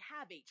really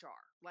have HR.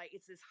 Like,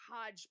 it's this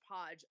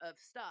hodgepodge of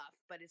stuff,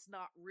 but it's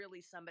not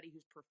really somebody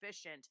who's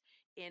proficient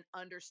in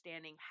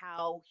understanding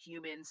how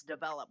humans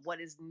develop, what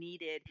is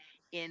needed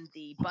in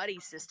the buddy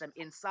system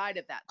inside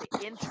of that,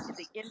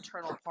 the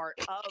internal part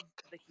of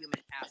the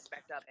human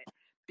aspect of it,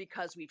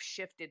 because we've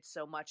shifted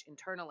so much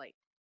internally.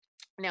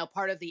 Now,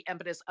 part of the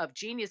impetus of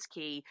Genius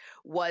Key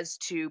was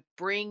to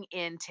bring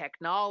in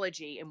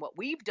technology and what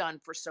we've done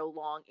for so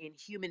long in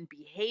human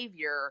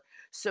behavior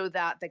so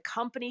that the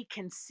company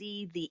can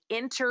see the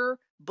inter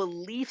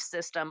belief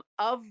system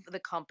of the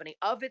company,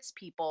 of its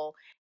people,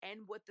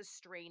 and what the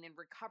strain and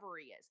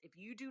recovery is. If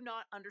you do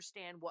not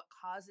understand what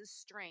causes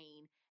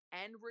strain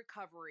and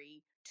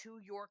recovery to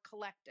your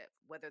collective,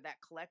 whether that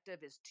collective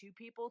is 2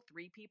 people,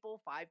 3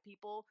 people, 5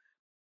 people,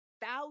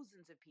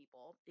 thousands of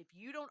people, if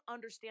you don't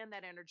understand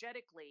that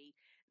energetically,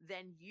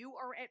 then you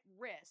are at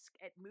risk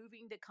at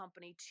moving the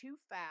company too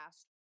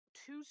fast,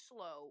 too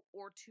slow,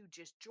 or too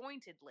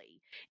disjointedly.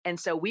 And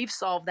so we've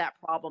solved that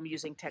problem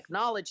using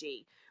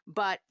technology.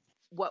 But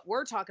what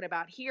we're talking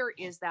about here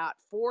is that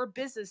for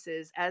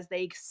businesses, as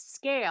they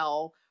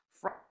scale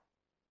from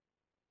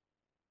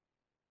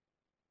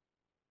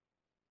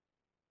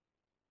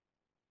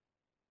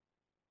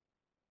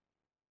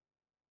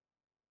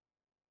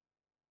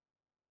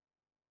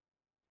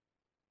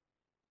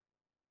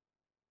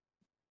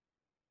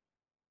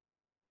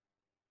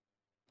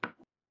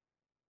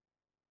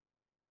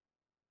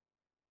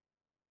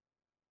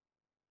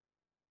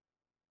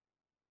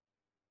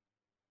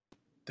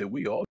Did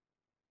we all?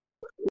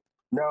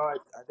 No, I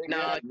think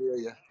no,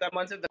 Amelia.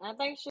 someone's at the I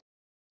think she.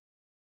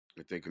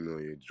 I think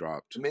Amelia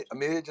dropped.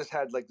 Amelia just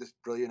had like this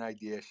brilliant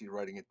idea. She's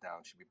writing it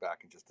down. She'll be back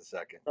in just a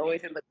second.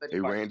 always in the good Hey,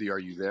 part. Randy, are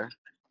you there?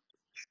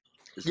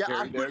 Is Yeah, I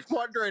Carrie there? was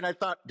wondering. I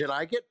thought, did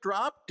I get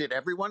dropped? Did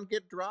everyone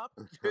get dropped?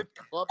 Did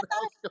Clubhouse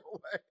go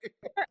away?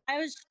 I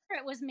was sure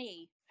it was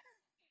me.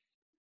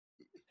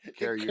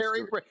 Carrie,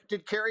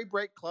 Did Carrie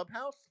break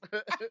Clubhouse?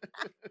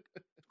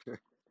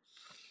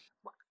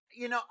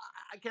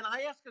 Can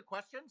I ask a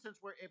question since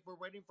if we're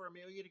waiting for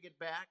Amelia to get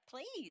back?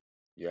 Please.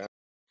 Yeah.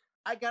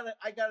 I gotta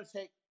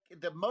say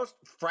the most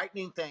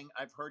frightening thing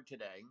I've heard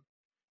today,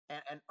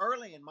 and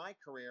early in my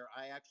career,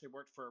 I actually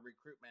worked for a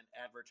recruitment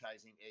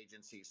advertising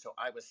agency, so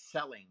I was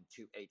selling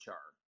to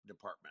HR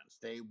departments.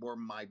 They were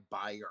my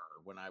buyer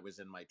when I was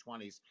in my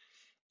 20s.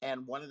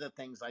 And one of the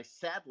things I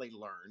sadly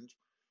learned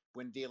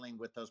when dealing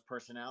with those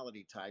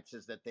personality types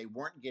is that they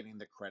weren't getting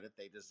the credit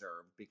they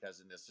deserved because,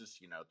 and this is,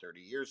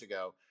 30 years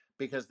ago,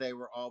 because they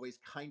were always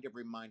kind of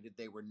reminded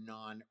they were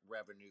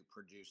non-revenue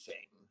producing,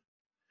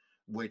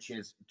 which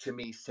is to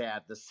me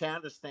sad. The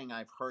saddest thing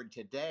I've heard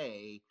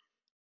today,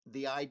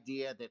 the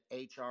idea that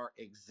HR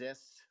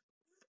exists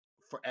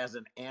as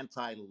an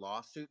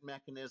anti-lawsuit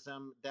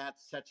mechanism,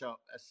 that's such a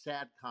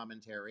sad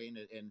commentary.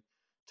 And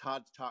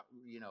Todd's talk,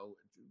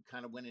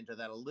 kind of went into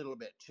that a little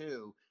bit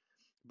too.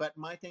 But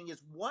my thing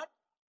is,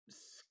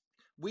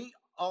 we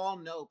all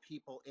know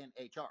people in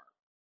HR,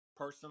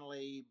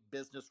 personally,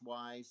 business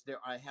wise.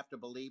 I have to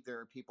believe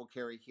there are people,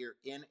 Carrie, here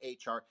in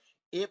HR.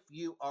 If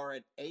you are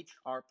an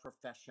HR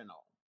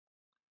professional,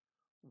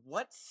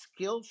 what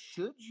skills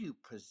should you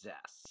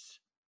possess?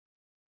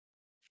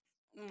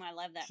 I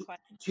love that to,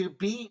 question.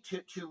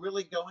 to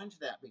really go into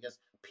that, because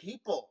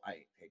people,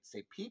 I hate to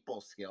say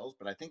people skills,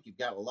 but I think you've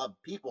got to love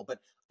people. But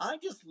I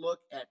just look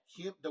at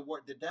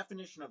the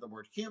definition of the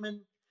word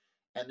human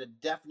and the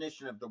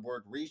definition of the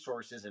word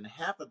resources, and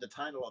half of the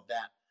title of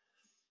that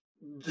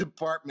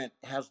department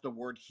has the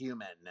word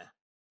human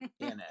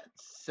in it.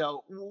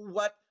 So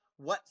what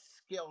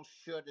skill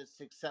should a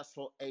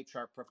successful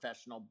HR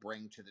professional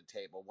bring to the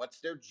table? What's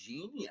their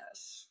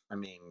genius? I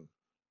mean,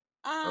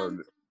 Um,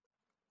 Um,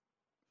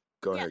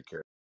 Go yeah, ahead,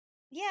 Carrie.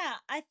 yeah,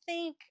 I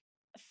think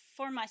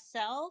for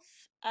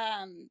myself,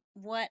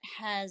 what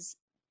has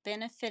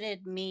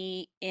benefited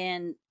me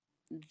in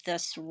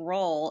this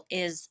role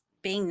is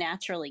being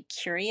naturally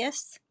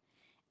curious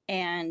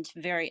and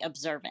very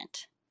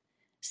observant.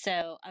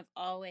 So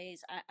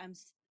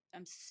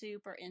I'm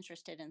super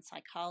interested in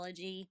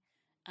psychology,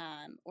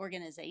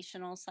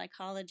 organizational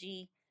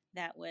psychology.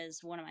 That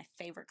was one of my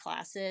favorite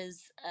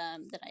classes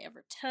that I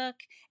ever took,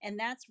 and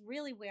that's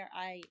really where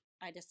I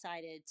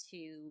decided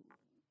to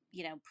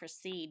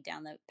proceed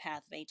down the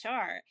path of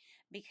HR,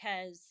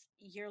 because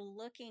you're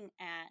looking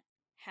at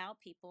how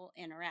people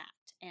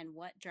interact and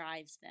what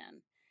drives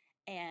them,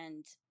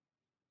 and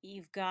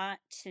you've got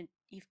to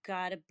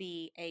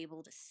be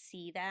able to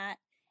see that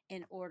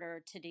in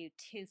order to do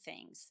two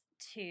things: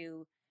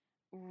 to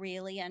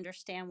really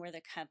understand where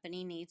the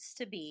company needs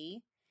to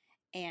be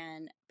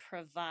and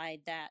provide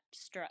that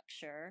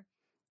structure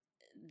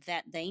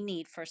that they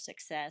need for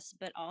success,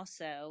 but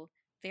also,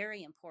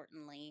 very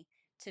importantly,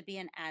 to be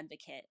an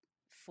advocate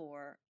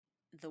for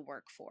the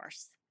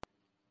workforce.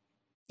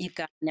 You've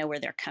got to know where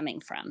they're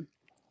coming from.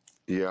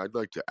 Yeah, I'd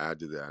like to add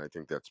to that. I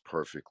think that's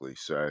perfectly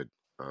said.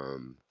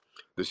 Um,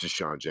 this is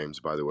Sean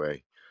James, by the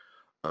way.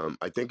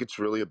 I think it's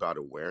really about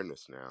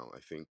awareness now. I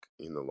think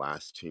in the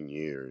last 10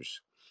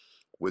 years,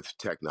 with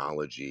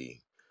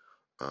technology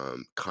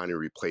kind of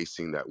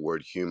replacing that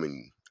word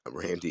human,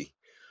 Randy,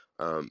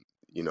 um,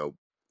 you know,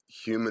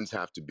 humans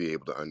have to be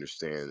able to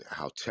understand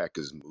how tech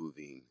is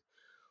moving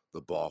the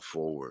ball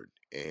forward.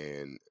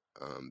 And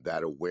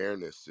that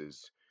awareness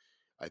is,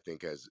 I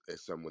think, as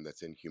someone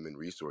that's in human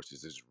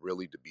resources, is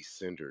really to be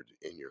centered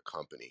in your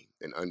company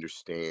and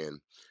understand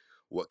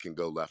what can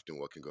go left and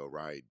what can go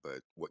right.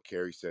 But what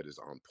Carrie said is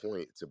on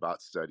point. It's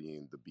about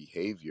studying the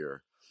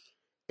behavior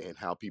and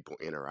how people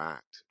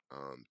interact.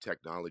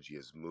 Technology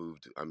has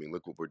moved. I mean,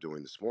 look what we're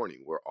doing this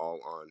morning. We're all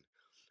on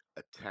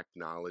a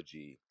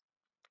technology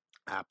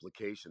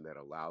application that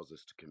allows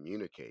us to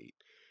communicate.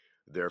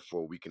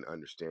 Therefore, we can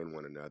understand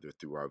one another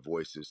through our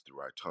voices,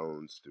 through our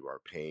tones, through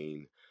our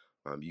pain.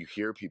 You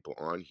hear people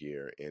on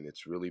here, and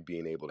it's really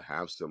being able to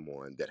have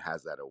someone that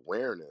has that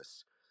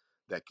awareness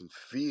that can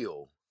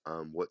feel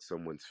what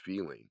someone's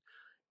feeling.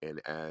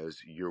 And as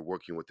you're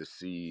working with the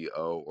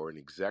CEO or an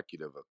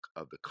executive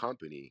of the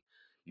company,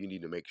 you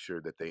need to make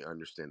sure that they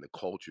understand the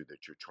culture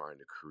that you're trying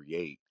to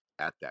create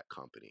at that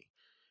company.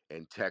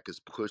 And tech has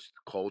pushed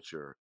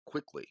culture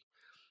quickly.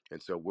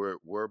 And so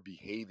we're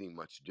behaving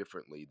much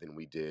differently than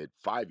we did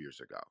 5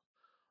 years ago.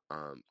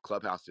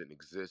 Clubhouse didn't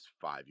exist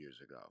 5 years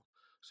ago.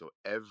 So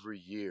every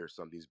year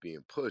something's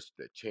being pushed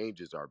that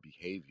changes our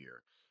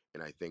behavior.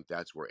 And I think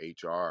that's where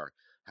HR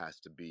has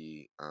to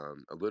be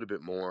a little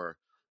bit more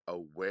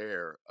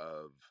aware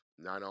of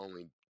not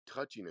only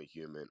touching a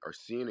human or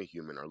seeing a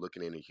human or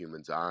looking in a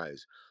human's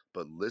eyes,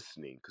 but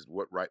listening. Because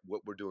what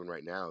we're doing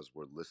right now is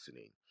we're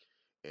listening.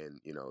 And,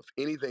 if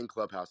anything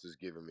Clubhouse has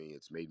given me,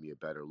 it's made me a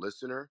better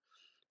listener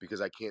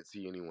because I can't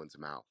see anyone's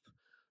mouth.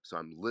 So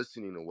I'm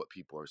listening to what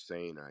people are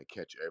saying and I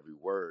catch every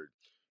word.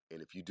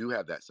 And if you do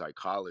have that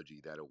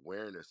psychology, that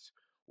awareness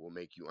will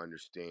make you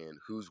understand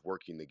who's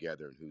working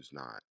together and who's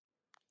not.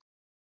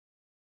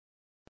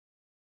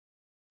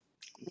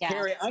 Yeah.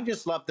 Carrie, I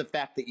just love the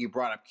fact that you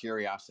brought up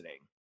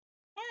curiosity.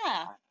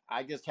 Yeah.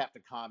 I just have to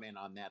comment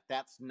on that.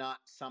 That's not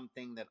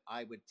something that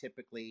I would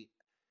typically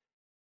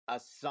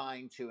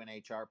assign to an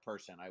HR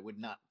person. I would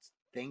not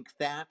think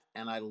that.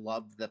 And I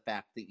love the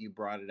fact that you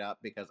brought it up,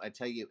 because I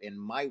tell you, in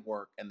my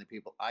work and the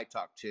people I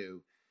talk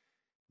to,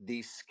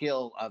 the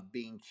skill of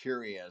being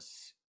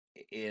curious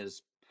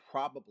is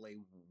probably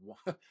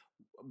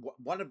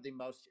one of the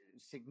most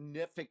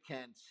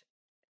significant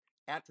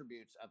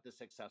attributes of the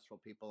successful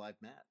people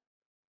I've met,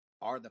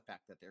 are the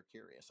fact that they're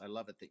curious. I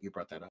love it that you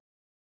brought that up.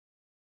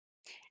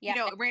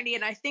 Yeah. Randy,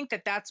 and I think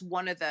that that's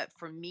one of the,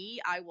 for me,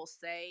 I will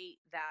say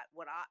that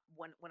when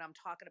I'm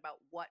talking about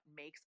what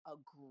makes a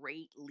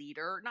great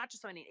leader, not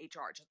just somebody in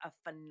HR, just a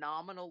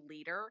phenomenal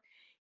leader,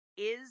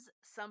 is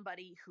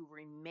somebody who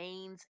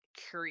remains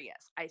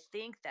curious. I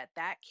think that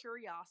that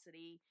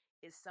curiosity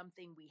is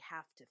something we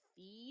have to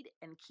feed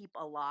and keep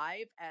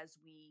alive as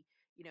we,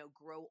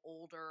 grow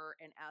older,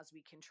 and as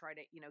we can try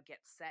to, get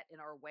set in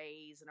our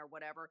ways and or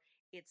whatever.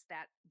 It's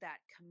that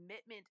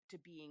commitment to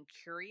being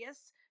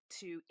curious,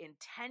 to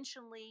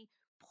intentionally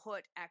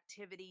put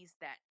activities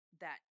that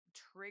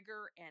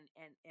trigger and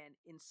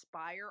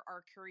inspire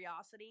our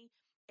curiosity,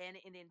 and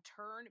it in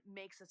turn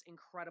makes us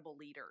incredible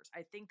leaders.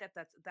 I think that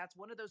that's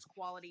one of those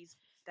qualities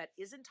that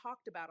isn't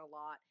talked about a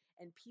lot,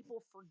 and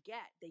people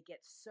forget. They get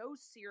so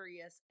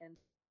serious and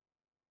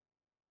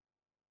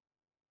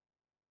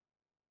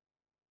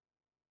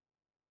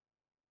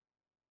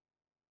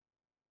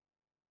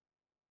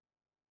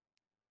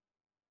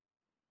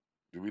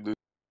Do we lose?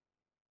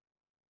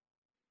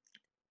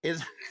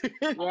 Is,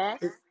 Yes,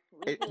 is,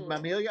 we did.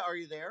 Amelia, are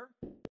you there?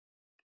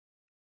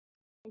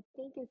 I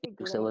think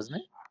it's a So wasn't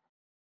glitch.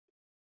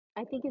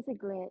 it? I think it's a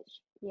glitch.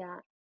 Yeah.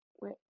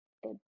 Where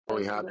it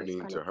Only was happening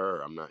kind to of.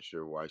 her. I'm not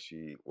sure why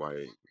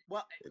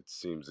Well, it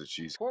seems that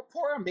she's. poor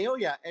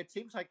Amelia. It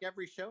seems like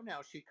every show now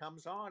she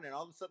comes on, and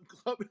all of a sudden,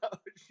 Clubhouse,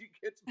 she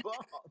gets bumped.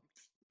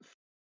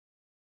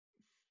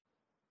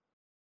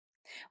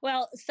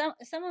 Well,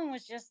 someone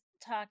was just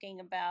talking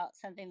about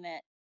something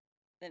that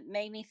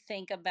made me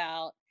think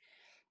about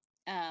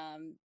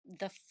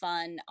the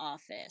fun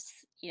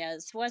office.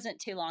 This wasn't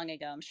too long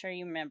ago. I'm sure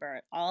you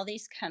remember all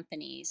these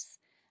companies,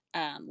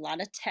 a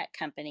lot of tech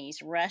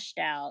companies rushed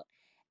out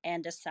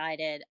and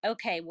decided,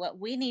 okay, what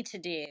we need to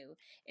do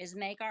is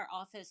make our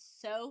office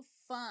so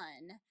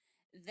fun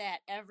that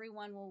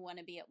everyone will want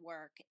to be at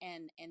work,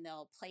 and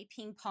they'll play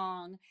ping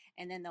pong,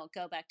 and then they'll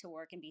go back to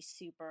work and be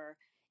super,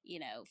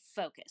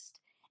 focused.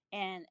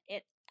 And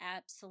it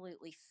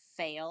absolutely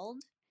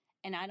failed.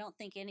 And I don't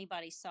think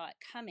anybody saw it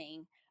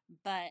coming.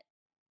 But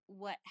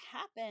what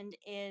happened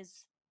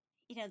is,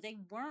 they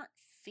weren't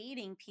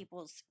feeding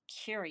people's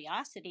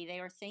curiosity. They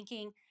were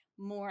thinking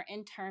more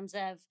in terms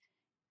of,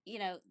 you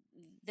know,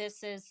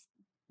 this is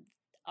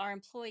our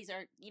employees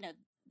are,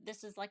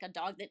 this is like a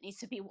dog that needs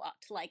to be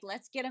walked. Like,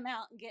 let's get them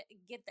out and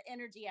get the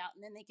energy out,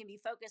 and then they can be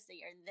focused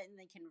there, and then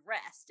they can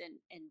rest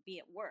and be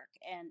at work.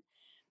 And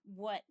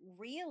what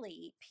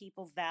really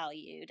people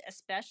valued,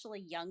 especially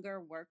younger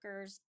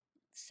workers,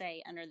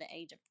 say under the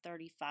age of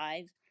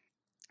 35,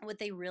 what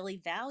they really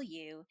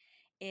value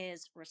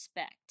is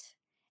respect,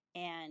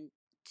 and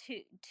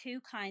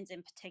two kinds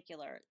in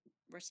particular: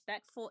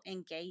 respectful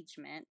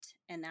engagement,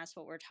 and that's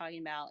what we're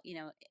talking about,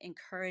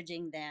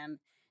 encouraging them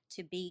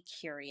to be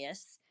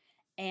curious,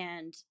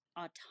 and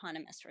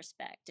autonomous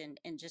respect, and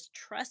just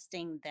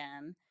trusting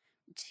them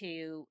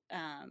to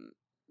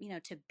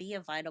to be a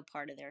vital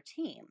part of their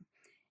team.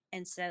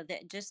 And so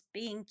that just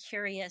being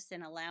curious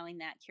and allowing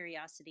that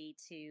curiosity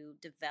to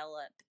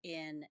develop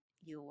in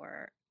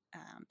your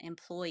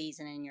employees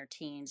and in your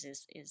teams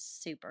is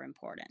super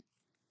important.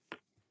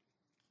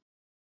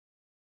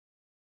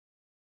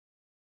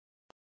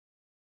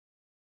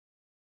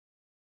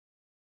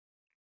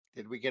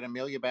 Did we get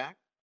Amelia back?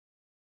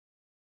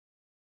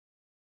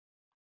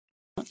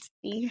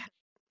 Yeah.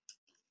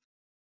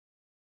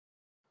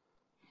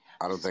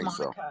 I don't This is think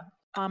so. Monica.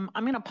 I'm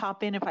going to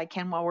pop in if I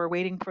can while we're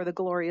waiting for the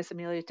glorious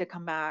Amelia to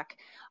come back.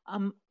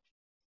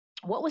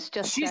 What was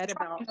just She's said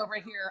about? over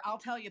here. I'll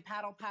tell you,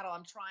 paddle, paddle.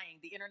 I'm trying.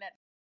 The internet.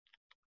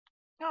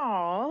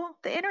 Oh,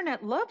 the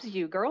internet loves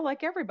you, girl,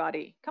 like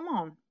everybody. Come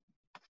on.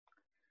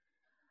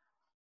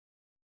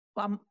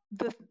 Well,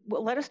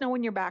 let us know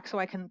when you're back so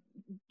I can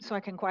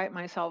quiet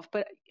myself.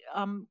 But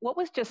what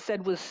was just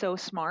said was so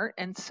smart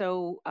and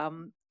so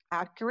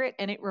accurate,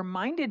 and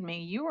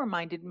you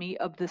reminded me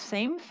of the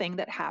same thing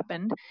that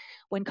happened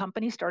when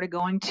companies started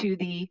going to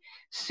the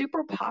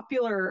super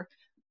popular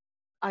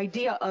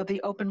idea of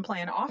the open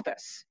plan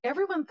office.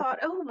 Everyone thought,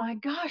 oh my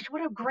gosh,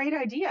 what a great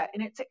idea.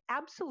 And it's an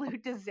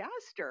absolute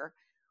disaster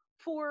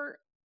for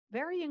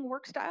varying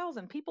work styles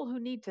and people who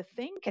need to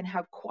think and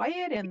have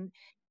quiet,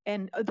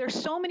 and there's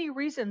so many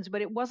reasons,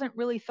 but it wasn't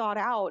really thought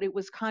out. It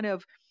was kind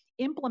of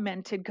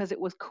implemented because it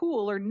was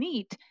cool or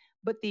neat,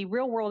 but the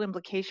real world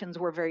implications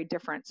were very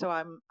different. So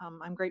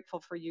I'm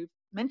grateful for you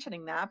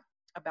mentioning that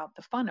about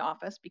the fun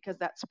office, because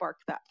that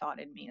sparked that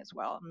thought in me as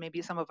well. Maybe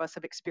some of us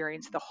have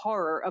experienced the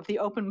horror of the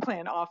open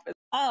plan office.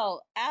 Oh,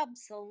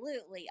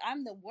 absolutely.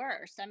 I'm the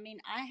worst. I mean,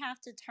 I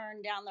have to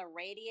turn down the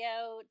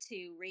radio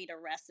to read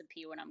a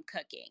recipe when I'm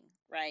cooking,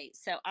 right?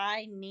 So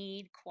I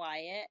need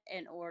quiet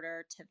in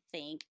order to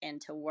think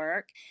and to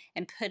work.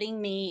 And putting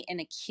me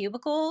in a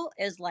cubicle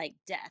is like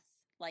death.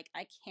 Like,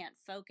 I can't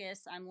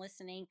focus. I'm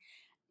listening,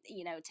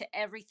 to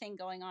everything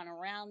going on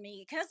around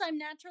me because I'm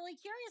naturally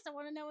curious. I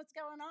want to know what's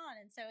going on.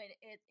 And so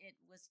it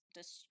was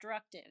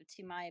destructive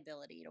to my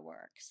ability to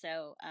work.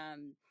 So,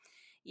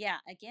 yeah,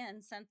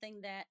 again,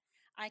 something that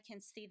I can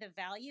see the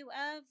value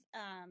of.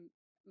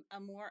 A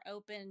more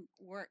open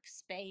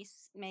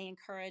workspace may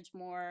encourage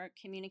more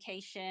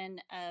communication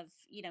of,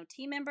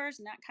 team members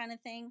and that kind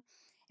of thing,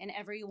 and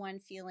everyone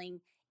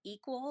feeling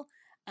equal.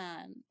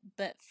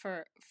 But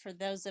for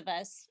those of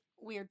us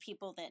weird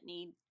people that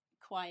need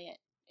quiet,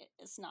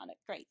 it's not a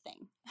great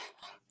thing.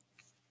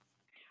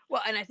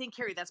 Well, and I think,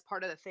 Carrie, that's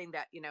part of the thing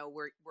that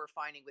we're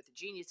finding with the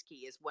Genius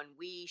Key is when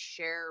we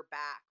share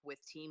back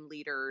with team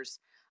leaders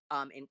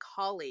and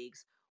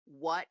colleagues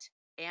what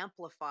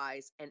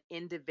amplifies an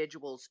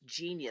individual's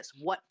genius,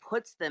 what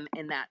puts them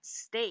in that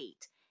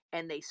state,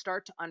 and they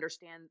start to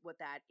understand what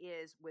that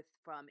is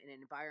from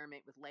an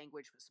environment with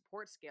language with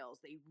support skills.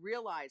 They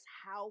realize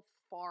how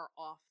far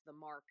off the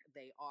mark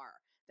they are.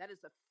 That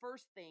is the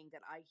first thing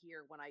that I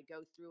hear when I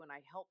go through and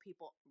I help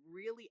people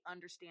really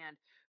understand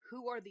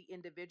who are the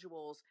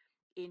individuals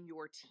in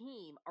your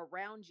team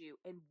around you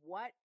and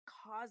what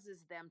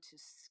causes them to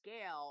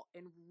scale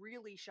and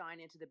really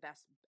shine into the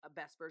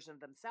best version of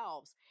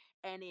themselves.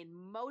 And in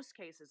most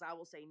cases, I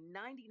will say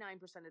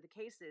 99% of the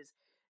cases,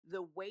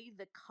 the way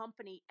the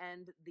company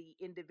and the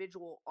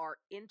individual are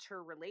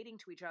interrelating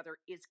to each other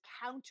is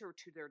counter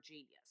to their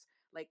genius.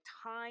 Like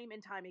time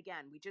and time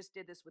again, we just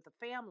did this with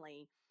a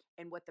family,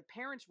 and what the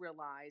parents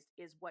realized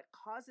is what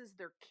causes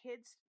their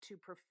kids to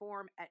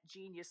perform at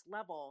genius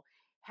level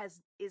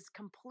is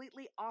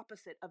completely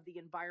opposite of the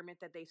environment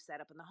that they've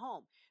set up in the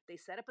home. They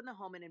set up in the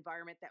home an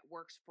environment that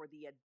works for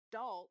the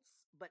adults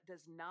but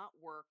does not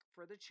work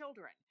for the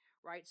children,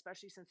 right?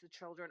 Especially since the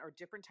children are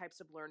different types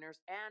of learners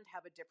and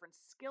have a different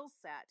skill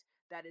set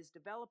that is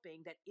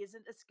developing that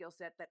isn't a skill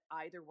set that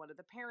either one of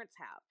the parents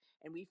have.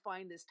 And we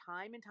find this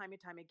time and time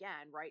and time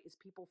again, right? Is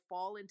people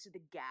fall into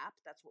the gap.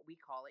 That's what we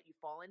call it. You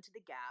fall into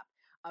the gap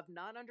of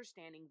not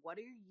understanding what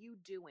are you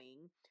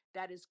doing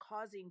that is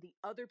causing the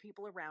other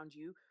people around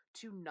you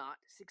to not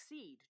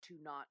succeed, to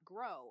not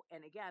grow.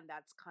 And again,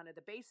 that's kind of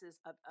the basis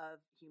of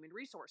human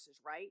resources,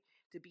 right?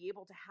 To be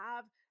able to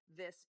have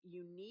this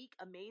unique,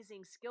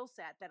 amazing skill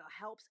set that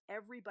helps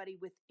everybody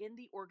within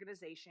the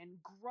organization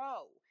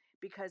grow.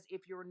 Because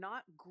if you're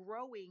not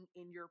growing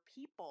in your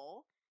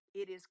people,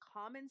 it is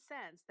common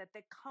sense that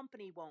the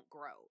company won't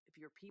grow. If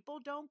your people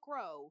don't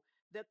grow,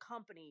 the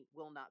company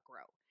will not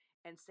grow.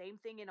 And same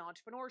thing in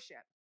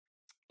entrepreneurship.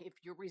 If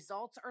your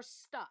results are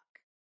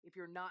stuck, if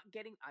you're not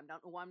getting, I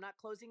don't know why I'm not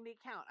closing the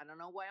account. I don't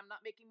know why I'm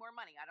not making more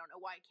money. I don't know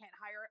why I can't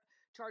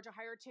charge a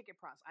higher ticket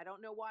price. I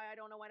don't know why. I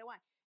don't know why.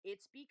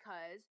 It's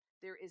because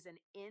there is an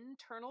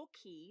internal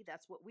key.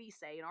 That's what we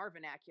say in our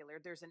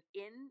vernacular. There's an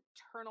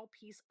internal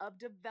piece of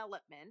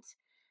development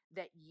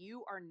that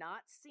you are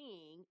not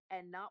seeing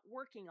and not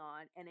working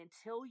on. And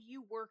until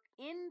you work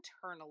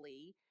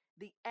internally,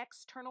 the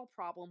external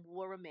problem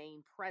will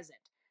remain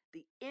present.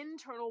 The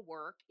internal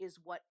work is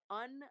what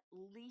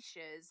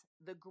unleashes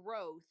the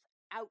growth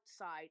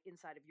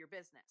inside of your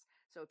business.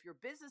 So if your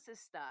business is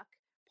stuck,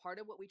 part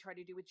of what we try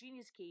to do with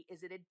Genius Key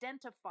is it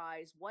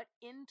identifies what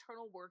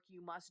internal work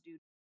you must do.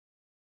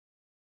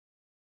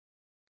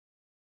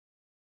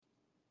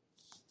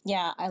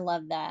 Yeah, I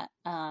love that.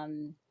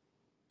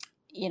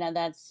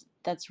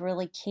 That's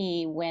really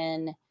key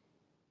when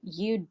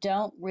you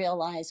don't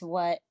realize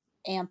what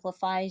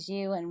amplifies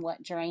you and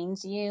what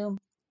drains you.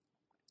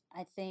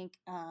 I think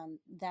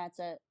that's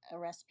a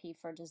recipe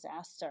for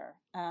disaster.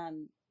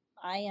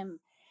 I am,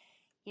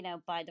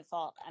 by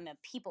default, I'm a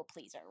people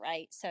pleaser,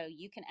 right? So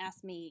you can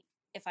ask me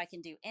if I can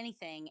do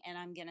anything, and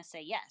I'm going to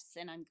say yes.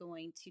 And I'm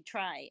going to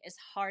try as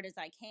hard as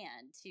I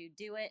can to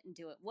do it and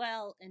do it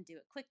well and do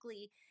it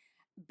quickly.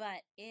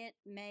 But it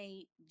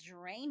may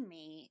drain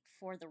me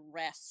for the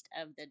rest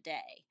of the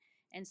day.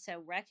 And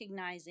so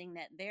recognizing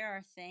that there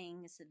are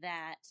things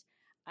that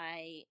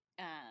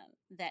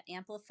that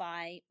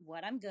amplify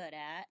what I'm good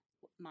at,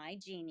 my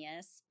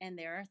genius, and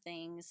there are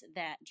things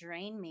that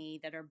drain me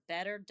that are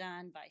better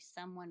done by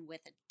someone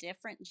with a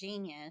different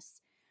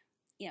genius.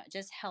 It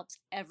just helps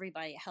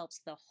everybody. It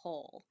helps the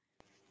whole.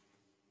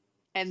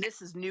 And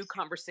this is new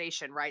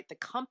conversation, right? The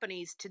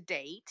companies to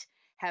date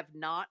have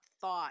not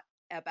thought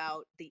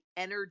about the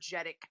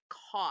energetic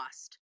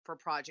cost for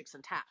projects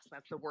and tasks.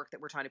 That's the work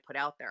that we're trying to put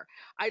out there.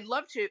 I'd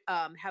love to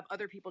have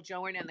other people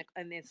join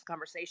in this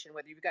conversation,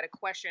 whether you've got a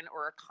question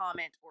or a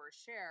comment or a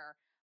share.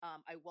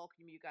 I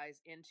welcome you guys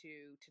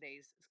into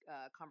today's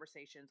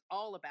conversations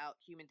all about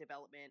human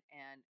development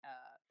and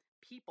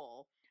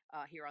people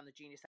here on the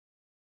Genius.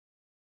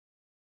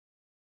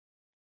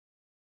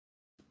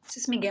 This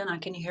is Miguel.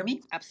 Can you hear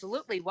me?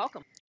 Absolutely.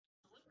 Welcome.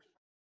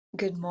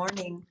 Good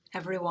morning,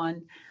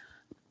 everyone.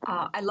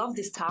 I love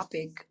this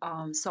topic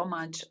so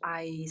much.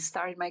 I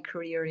started my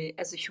career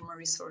as a human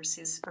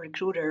resources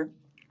recruiter.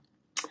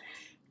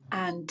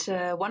 And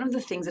one of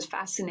the things that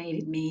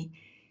fascinated me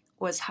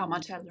was how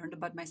much I learned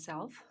about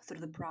myself through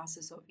the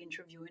process of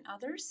interviewing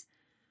others.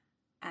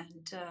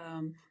 And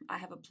I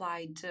have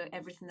applied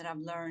everything that I've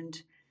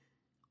learned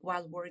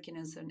while working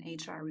as an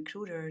HR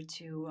recruiter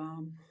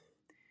to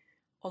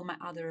all my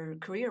other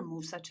career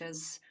moves, such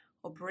as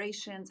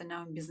operations and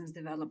now in business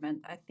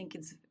development. I think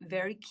it's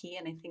very key,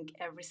 and I think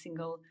every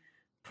single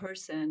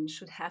person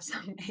should have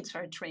some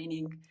HR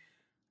training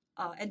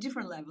at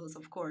different levels,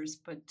 of course,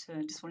 but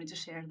just wanted to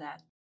share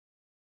that.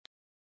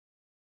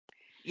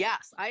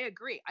 Yes, I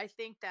agree. I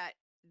think that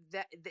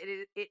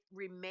it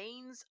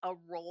remains a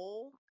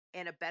role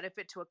and a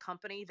benefit to a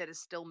company that is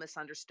still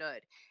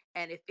misunderstood.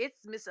 And if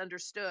it's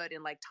misunderstood,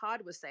 and like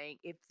Todd was saying,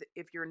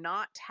 if you're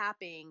not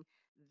tapping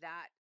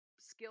that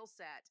skill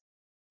set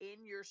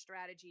in your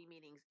strategy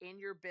meetings, in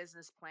your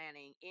business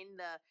planning, in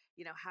the,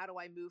 how do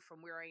I move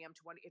from where I am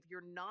to what, if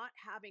you're not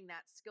having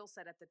that skill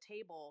set at the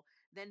table,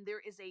 then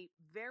there is a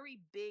very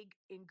big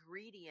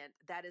ingredient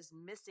that is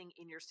missing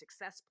in your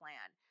success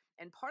plan.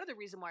 And part of the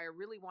reason why I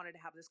really wanted to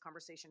have this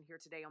conversation here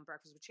today on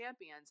Breakfast with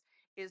Champions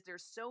is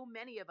there's so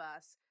many of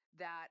us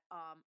that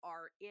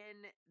are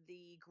in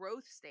the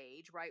growth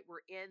stage, right?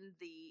 We're in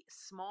the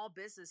small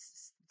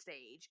business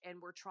stage, and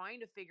we're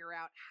trying to figure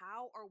out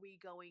how are we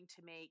going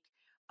to make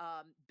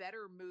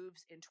better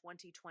moves in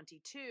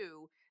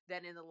 2022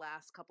 than in the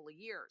last couple of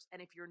years.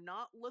 And if you're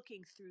not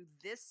looking through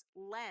this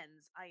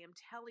lens, I am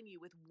telling you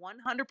with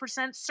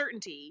 100%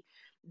 certainty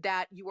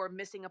that you are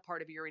missing a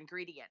part of your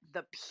ingredient.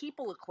 The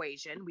people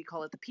equation, we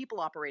call it the people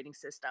operating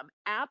system,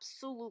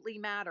 absolutely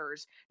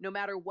matters no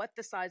matter what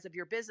the size of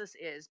your business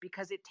is,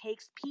 because it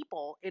takes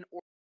people in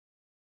order.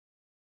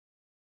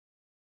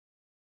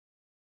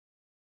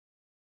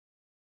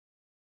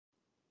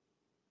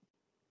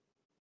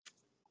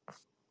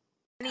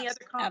 Any other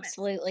comments?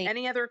 Absolutely.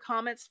 Any other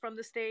comments from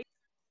the stage?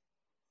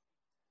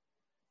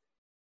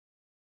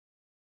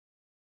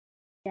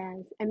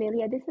 Yes,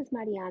 Amelia, this is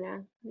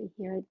Mariana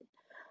here.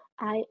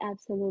 I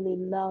absolutely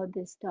love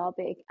this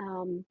topic.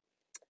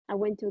 I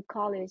went to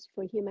college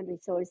for human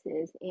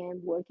resources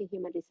and work in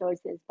human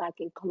resources back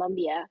in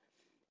Colombia.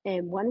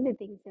 And one of the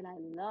things that I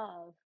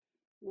love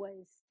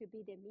was to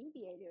be the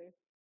mediator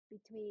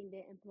between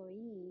the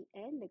employee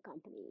and the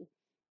company,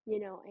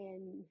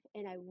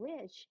 and I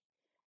wish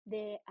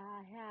that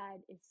I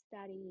had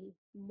studied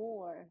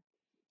more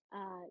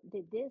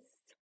this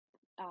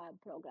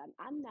program.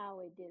 I'm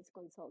now a DIS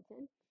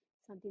consultant,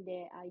 something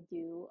that I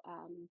do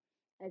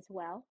as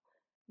well.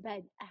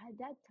 But at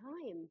that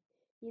time,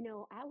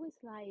 I was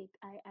like,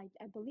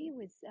 I believe it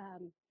was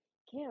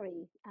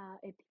Carrie, a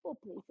people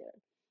pleaser.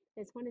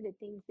 It's one of the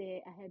things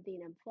that I have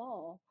been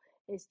involved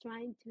is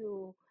trying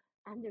to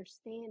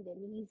understand the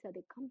needs of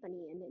the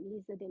company and the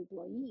needs of the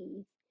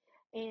employees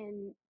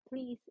and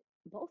please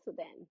both of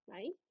them,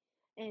 right?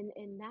 And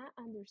not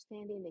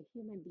understanding the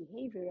human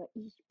behavior of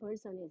each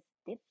person is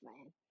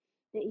different,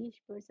 that each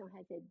person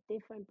has a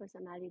different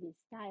personality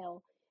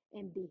style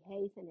and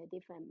behaves in a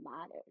different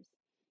matters.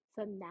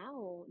 So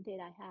now that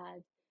I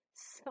have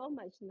so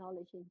much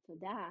knowledge into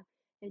that,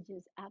 it's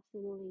just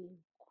absolutely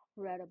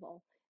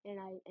incredible. And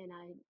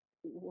I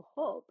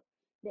hope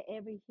that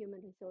every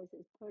human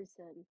resources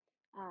person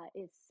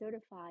is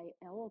certified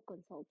or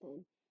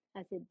consultant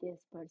as a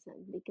this person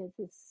because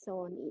it's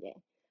so needed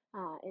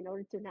in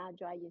order to not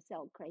drive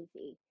yourself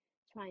crazy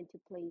trying to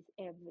please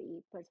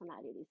every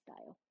personality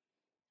style.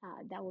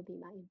 That would be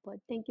my input.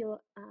 Thank you,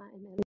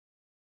 Emily.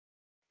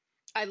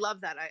 I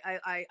love that.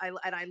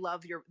 And I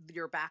love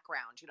your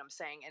background, you know what I'm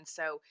saying? And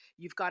so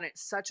you've got it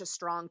such a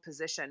strong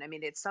position. I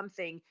mean, it's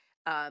something,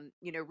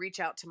 reach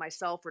out to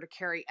myself or to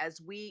Carrie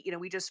as we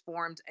just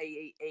formed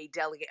a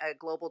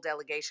global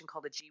delegation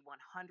called the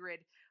G100.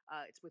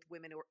 It's with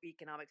Women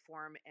Economic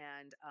Forum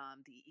and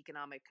the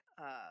Economic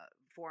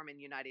Forum in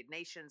United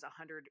Nations,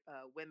 100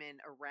 women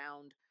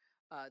around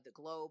the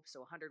globe. So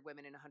 100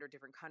 women in 100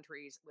 different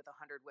countries with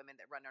 100 women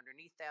that run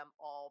underneath them,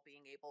 all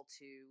being able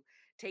to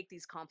take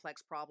these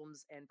complex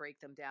problems and break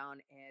them down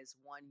as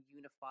one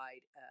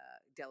unified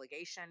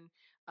delegation.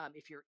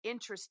 If you're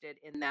interested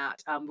in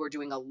that, we're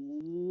doing a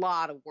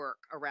lot of work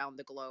around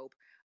the globe.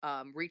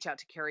 Reach out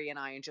to Carrie and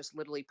I and just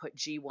literally put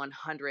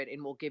G100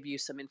 and we'll give you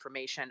some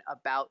information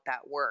about that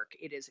work.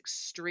 It is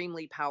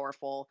extremely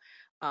powerful.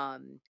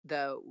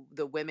 The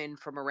women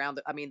from around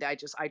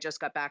I just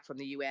got back from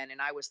the UN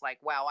and I was like,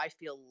 wow, I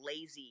feel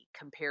lazy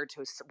compared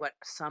to what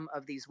some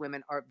of these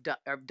women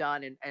have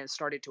done and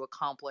started to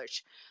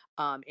accomplish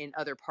in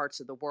other parts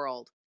of the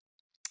world.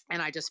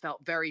 And I just felt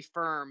very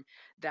firm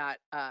that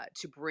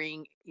to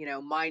bring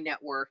my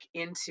network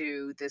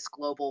into this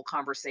global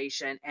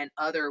conversation and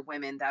other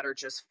women that are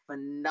just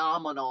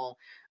phenomenal,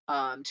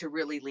 to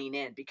really lean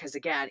in, because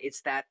again,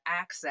 it's that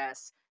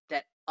access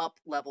that up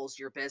levels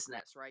your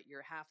business, right? You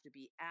have to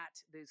be at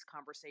these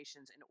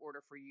conversations in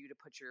order for you to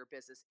put your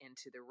business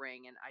into the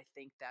ring. And I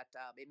think that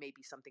it may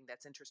be something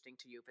that's interesting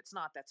to you. If it's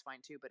not, that's fine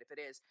too. But if it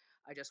is,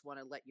 I just want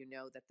to let you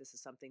know that this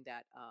is something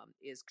that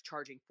is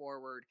charging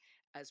forward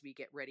as we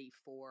get ready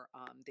for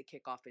the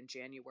kickoff in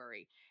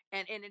January.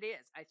 And it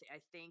is.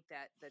 I think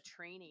that the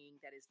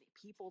training that is the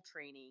people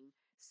training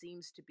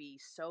seems to be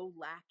so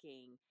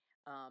lacking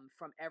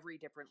from every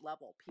different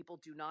level. People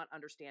do not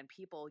understand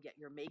people, yet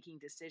you're making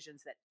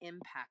decisions that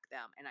impact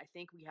them. And I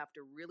think we have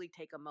to really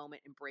take a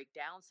moment and break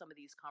down some of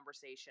these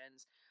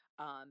conversations.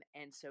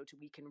 And so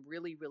we can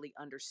really, really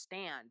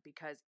understand,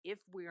 because if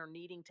we are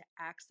needing to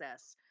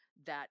access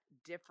that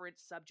different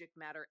subject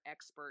matter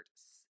expert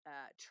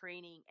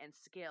training and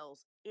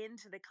skills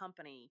into the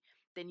company,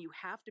 then you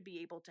have to be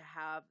able to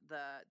have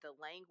the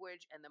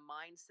language and the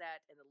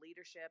mindset and the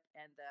leadership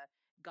and the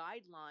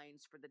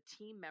guidelines for the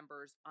team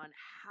members on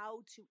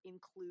how to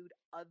include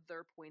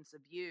other points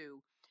of view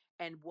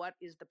and what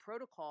is the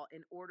protocol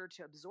in order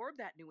to absorb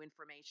that new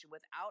information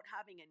without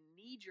having a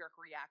knee-jerk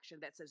reaction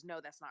that says, no,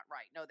 that's not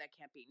right, no, that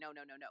can't be, no,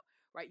 no, no, no,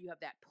 right? You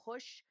have that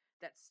push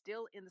that's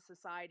still in the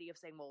society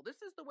of saying, well, this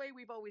is the way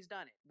we've always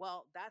done it.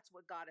 Well, that's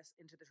what got us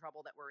into the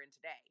trouble that we're in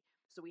today.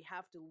 So we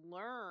have to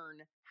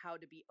learn how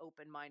to be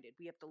open-minded.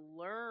 We have to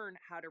learn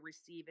how to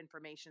receive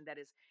information that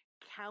is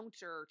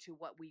counter to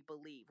what we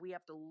believe. We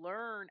have to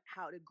learn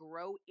how to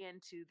grow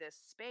into this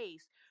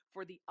space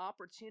for the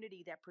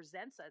opportunity that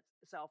presents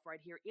itself right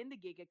here in the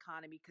gig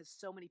economy, because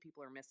so many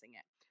people are missing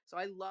it. So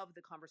I love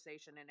the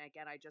conversation. And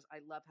again, I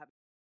love having.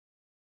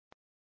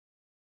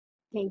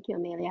 Thank you,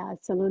 Amelia.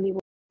 Absolutely.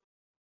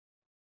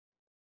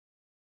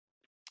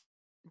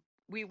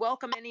 We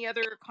welcome any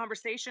other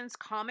conversations,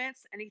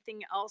 comments, anything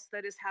else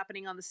that is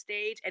happening on the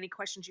stage, any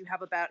questions you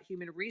have about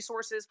human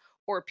resources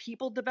or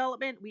people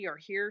development. We are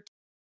here.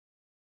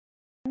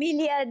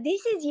 Amelia,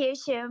 this is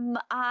Yeshem.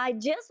 I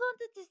just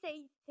wanted to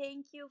say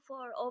thank you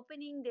for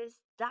opening this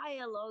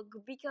dialogue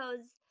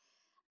because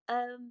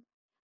um,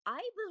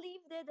 I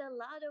believe that a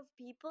lot of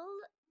people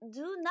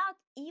do not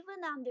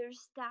even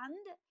understand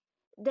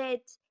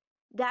that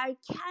there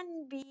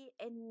can be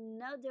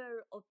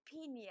another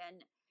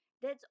opinion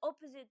that's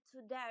opposite to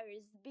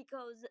theirs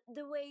because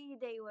the way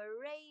they were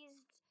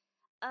raised,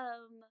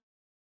 um,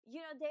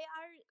 they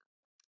are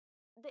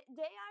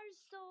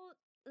so,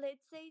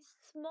 let's say,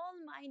 small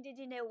minded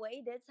in a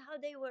way. That's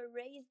how they were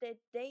raised, that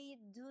they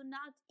do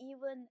not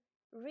even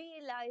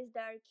realize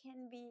there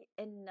can be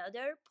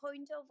another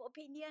point of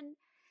opinion.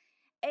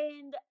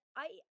 And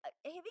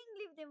having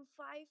lived in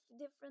 5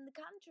 different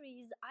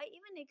countries, I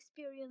even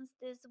experienced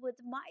this with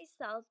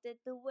myself, that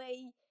the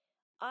way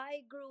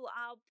I grew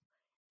up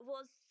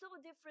was so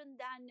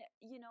different than,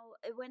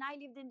 when I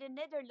lived in the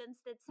Netherlands,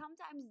 that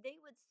sometimes they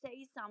would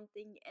say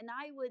something and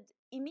I would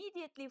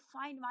immediately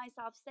find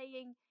myself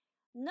saying,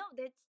 no,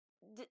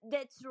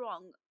 that's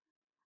wrong.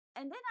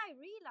 And then I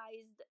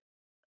realized,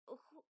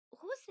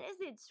 who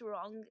says it's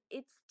wrong?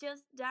 It's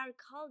just their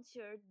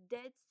culture.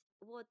 That's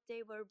what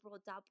they were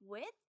brought up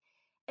with.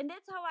 And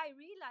that's how I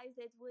realized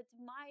that with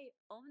my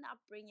own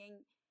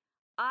upbringing,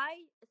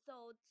 I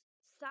thought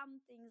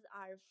some things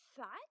are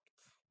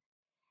facts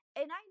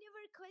and I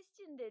never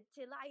questioned it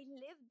till I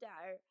lived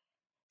there.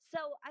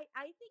 So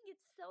I think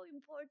it's so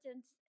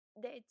important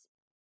that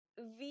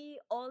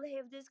we all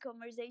have this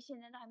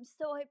conversation, and I'm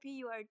so happy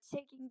you are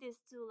taking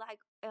this to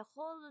like a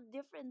whole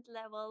different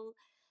level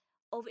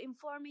of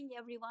informing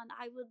everyone.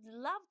 I would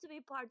love to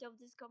be part of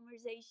this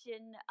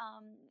conversation.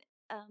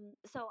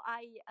 So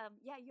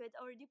yeah, you had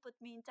already put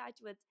me in touch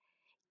with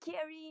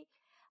Carrie.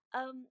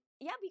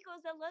 Yeah,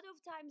 because a lot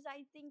of times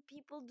I think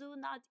people do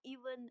not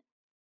even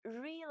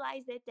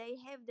realize that they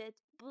have that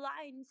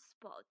blind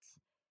spot.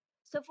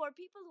 So for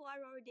people who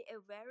are already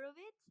aware of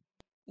it,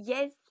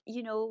 yes,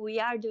 we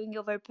are doing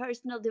our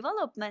personal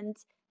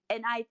development,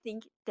 and I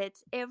think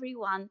that's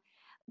everyone.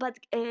 But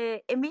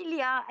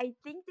Emilia, I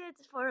think that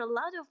for a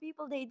lot of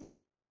people, they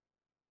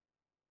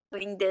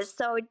doing this.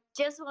 So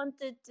just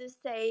wanted to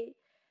say,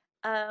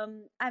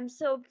 I'm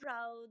so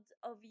proud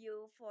of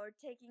you for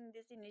taking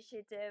this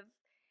initiative,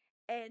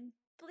 and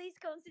please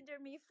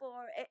consider me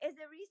as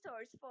a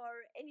resource for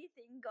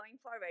anything going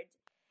forward.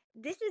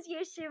 This is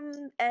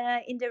Yeshim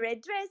in the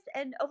red dress,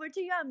 and over to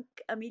you,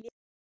 Amelia.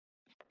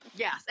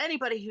 Yes,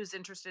 anybody who's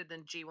interested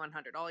in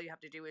G100, all you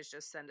have to do is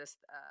just send us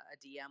a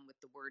DM with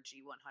the word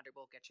G100.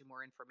 We'll get you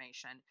more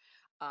information.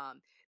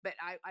 But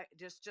I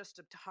just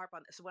to harp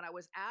on this. So when I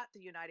was at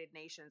the United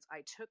Nations,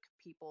 I took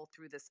people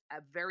through this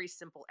a very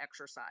simple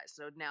exercise.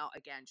 So now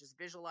again, just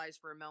visualize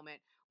for a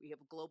moment. We have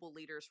global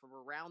leaders from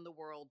around the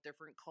world,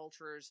 different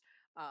cultures,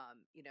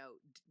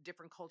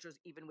 different cultures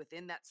even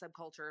within that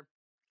subculture.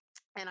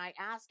 And I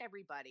asked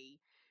everybody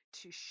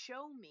to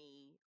show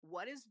me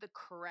what is the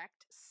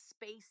correct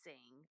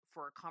spacing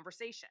for a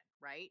conversation,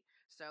 right?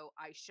 So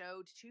I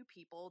showed two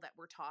people that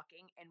were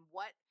talking and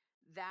what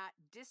that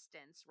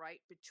distance, right,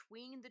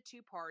 between the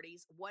two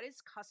parties, what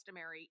is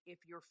customary if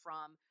you're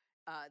from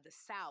the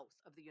south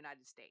of the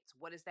United States?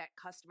 What is that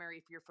customary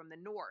if you're from the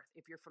north,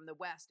 if you're from the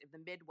west, if the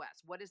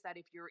Midwest? What is that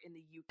if you're in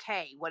the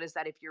UK? What is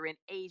that if you're in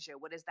Asia?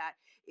 What is that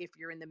if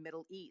you're in the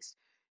Middle East?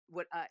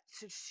 What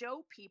To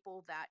show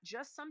people that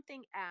just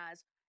something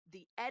as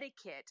the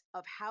etiquette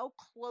of how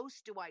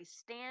close do I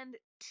stand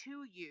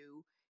to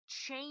you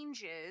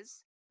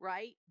changes,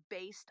 right,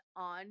 based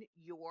on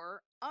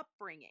your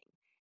upbringing.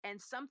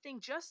 And something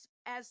just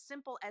as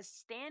simple as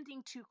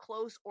standing too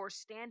close or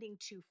standing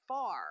too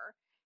far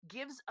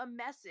gives a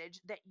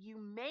message that you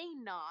may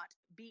not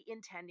be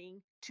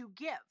intending to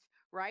give,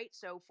 right?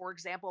 So, for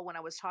example, when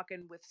I was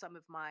talking with some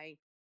of my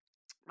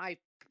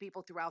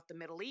people throughout the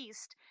Middle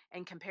East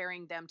and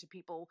comparing them to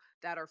people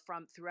that are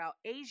from throughout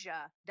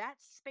Asia, that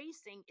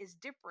spacing is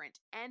different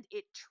and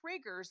it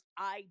triggers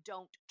I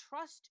don't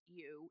trust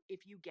you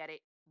if you get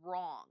it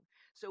wrong.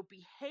 So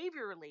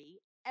behaviorally,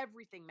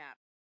 everything matters.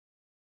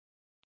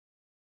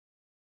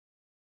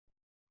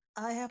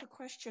 I have a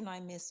question.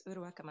 I miss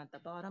Uruakam at the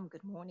bottom.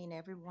 Good morning,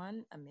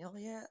 everyone.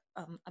 Amelia,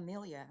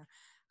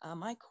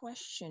 my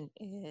question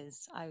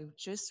is, I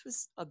just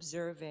was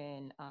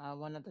observing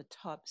one of the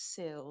top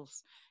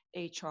sales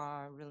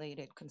HR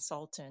related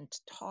consultant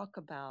talk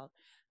about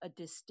a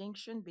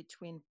distinction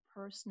between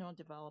personal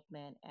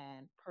development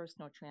and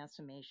personal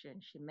transformation.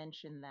 She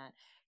mentioned that,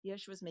 yes,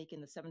 she was making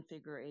the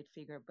 7-figure,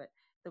 8-figure, but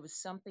there was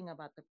something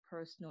about the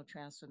personal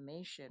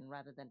transformation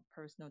rather than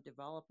personal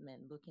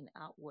development, looking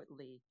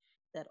outwardly,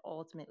 that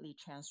ultimately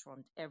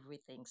transformed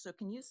everything. So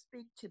can you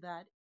speak to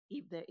that,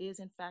 if there is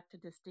in fact a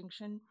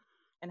distinction,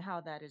 and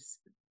how that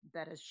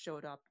has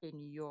showed up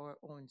in your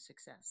own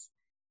success?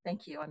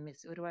 Thank you. I'm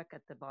Miss Uruak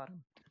at the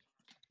bottom.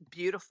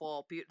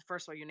 Beautiful.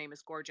 First of all, your name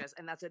is gorgeous,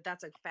 and that's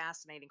a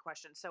fascinating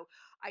question. So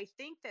I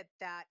think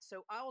that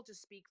so I'll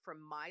just speak from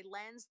my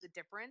lens, the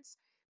difference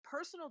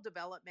personal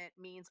development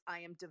means I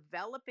am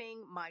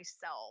developing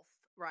myself,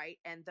 right,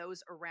 and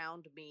those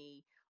around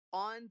me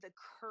on the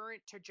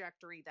current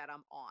trajectory that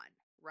I'm on,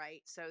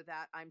 right? So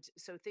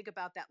think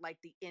about that like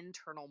the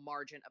internal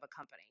margin of a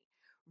company.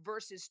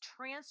 Versus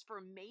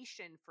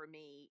transformation for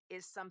me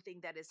is something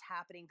that is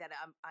happening that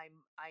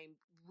I'm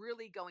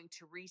really going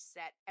to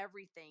reset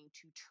everything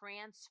to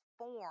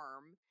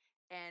transform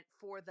and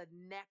for the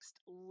next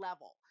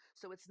level.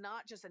 So it's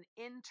not just an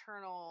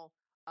internal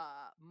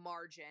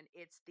margin,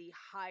 it's the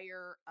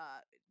higher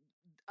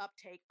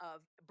uptake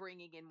of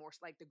bringing in more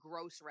like the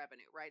gross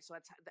revenue, right? So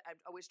I'm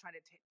always trying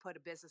to put a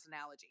business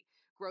analogy.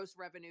 Gross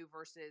revenue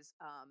versus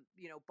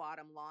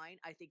bottom line,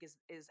 I think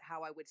is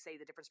how I would say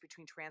the difference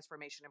between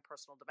transformation and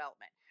personal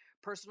development.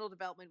 Personal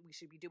development we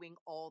should be doing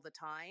all the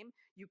time.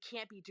 You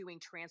can't be doing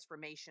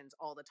transformations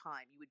all the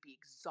time. You would be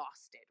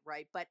exhausted,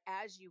 right? But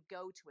as you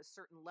go to a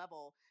certain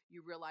level,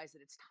 you realize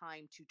that it's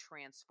time to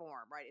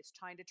transform, right? It's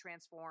time to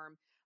transform.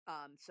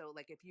 So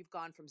like if you've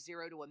gone from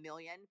 0 to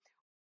 1,000,000,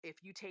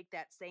 if you take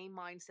that same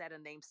mindset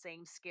and the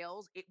same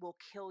skills, it will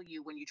kill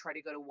you when you try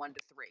to go to 1 to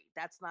 3.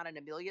 That's not an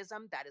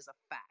Ameliaism. That is a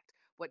fact.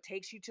 What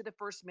takes you to the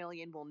first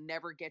million will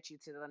never get you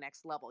to the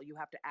next level. You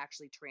have to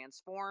actually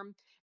transform.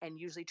 And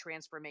usually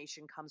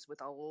transformation comes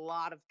with a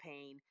lot of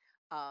pain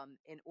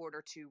in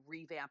order to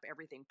revamp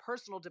everything.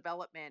 Personal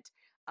development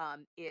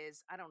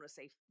is, I don't want to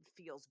say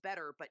feels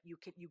better, but you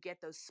get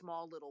those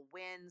small little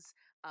wins.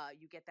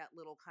 You get that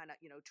little kind of,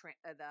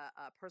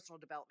 the personal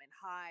development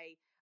high.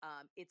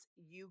 It's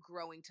you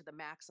growing to the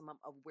maximum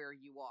of where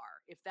you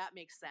are. If that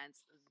makes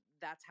sense,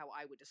 that's how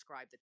I would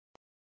describe it.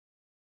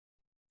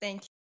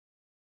 Thank you.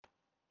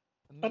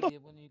 Amelia,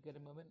 when you get a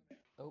moment.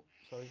 Oh,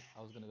 sorry,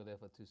 I was going to go there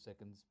for 2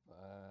 seconds.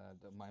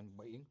 Don't mind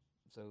waiting.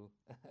 So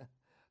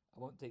I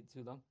won't take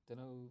too long. Don't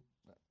know.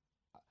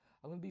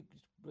 I'm going to be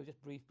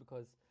just brief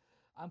because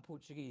I'm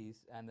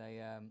Portuguese and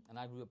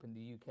I grew up in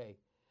the UK.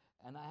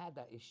 And I had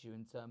that issue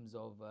in terms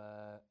of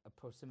a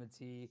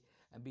proximity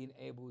and being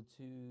able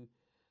to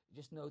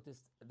just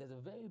notice there's a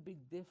very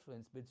big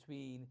difference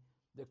between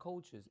the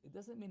cultures. It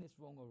doesn't mean it's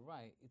wrong or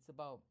right. It's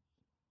about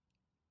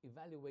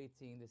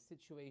evaluating the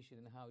situation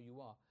and how you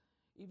are.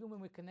 Even when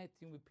we're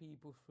connecting with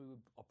people through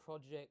our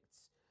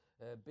projects,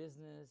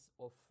 business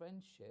or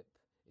friendship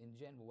in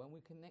general, when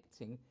we're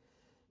connecting,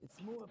 it's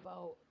more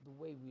about the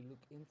way we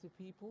look into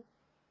people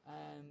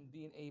and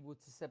being able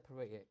to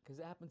separate it. Because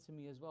it happened to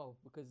me as well.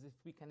 Because if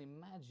we can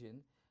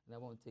imagine, and I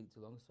won't take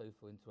too long, sorry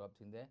for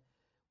interrupting there,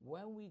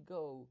 when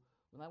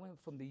I went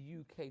from the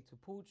UK to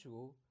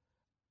Portugal,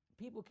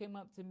 people came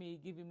up to me,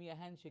 giving me a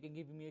handshake and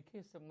giving me a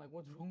kiss. I'm like,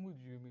 what's wrong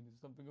with you? I mean,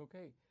 is something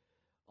okay?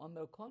 On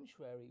the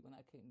contrary, when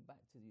I came back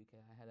to the UK,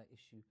 I had that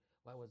issue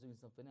where I was doing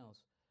something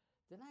else.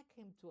 Then I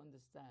came to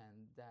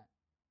understand that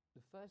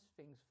the first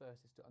things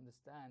first is to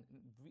understand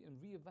and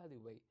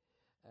reevaluate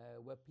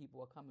where people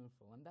are coming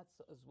from. And that's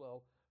as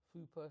well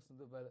through personal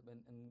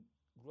development and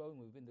growing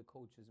within the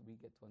cultures, we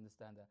get to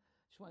understand that.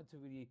 Just wanted to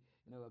really,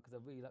 because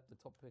I really like the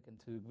topic and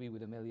to agree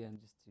with Amelia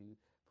and just to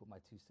put my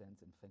 2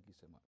 cents in. Thank you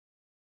so much.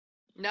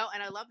 No,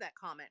 and I love that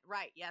comment.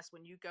 Right. Yes.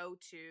 When you go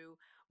to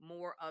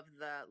more of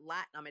the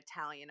Latin, I'm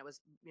Italian. I was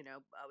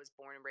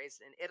born and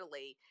raised in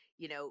Italy.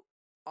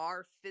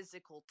 Our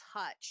physical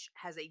touch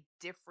has a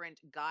different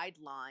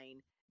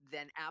guideline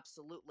than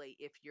absolutely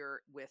if you're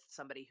with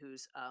somebody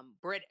who's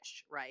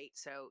British, right?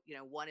 So,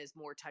 one is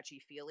more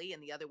touchy-feely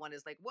and the other one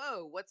is like,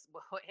 whoa,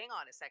 hang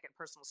on a second,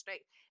 personal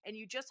space. And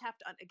you just have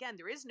to, again,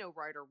 there is no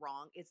right or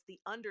wrong. It's the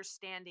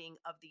understanding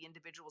of the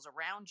individuals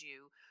around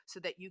you so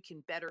that you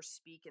can better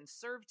speak and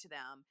serve to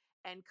them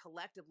and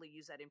collectively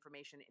use that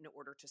information in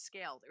order to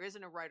scale. There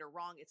isn't a right or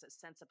wrong. It's a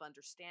sense of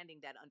understanding.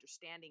 That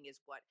understanding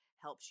is what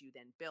helps you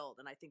then build.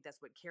 And I think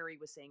that's what Carrie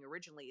was saying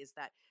originally, is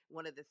that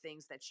one of the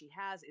things that she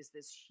has is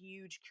this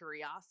huge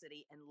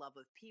curiosity and love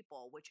of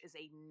people, which is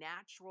a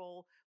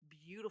natural,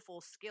 beautiful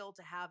skill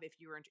to have if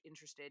you're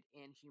interested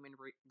in human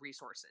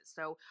resources.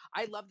 So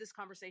I love this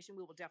conversation.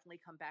 We will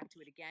definitely come back to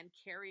it again.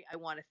 Carrie, I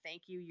want to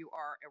thank you. You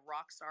are a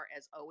rock star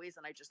as always,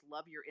 and I just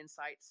love your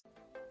insights.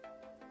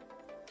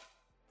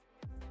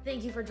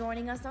 Thank you for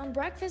joining us on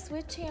Breakfast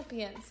with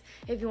Champions.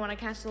 If you want to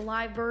catch the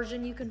live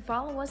version, you can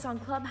follow us on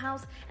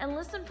Clubhouse and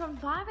listen from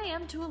 5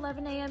 a.m. to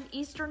 11 a.m.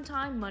 Eastern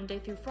Time, Monday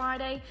through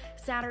Friday,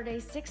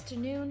 Saturdays 6 to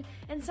noon,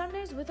 and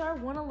Sundays with our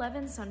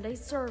 1:11 Sunday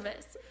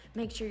service.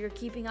 Make sure you're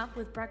keeping up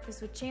with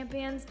Breakfast with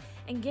Champions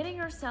and getting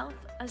yourself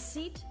a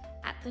seat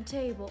at the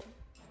table.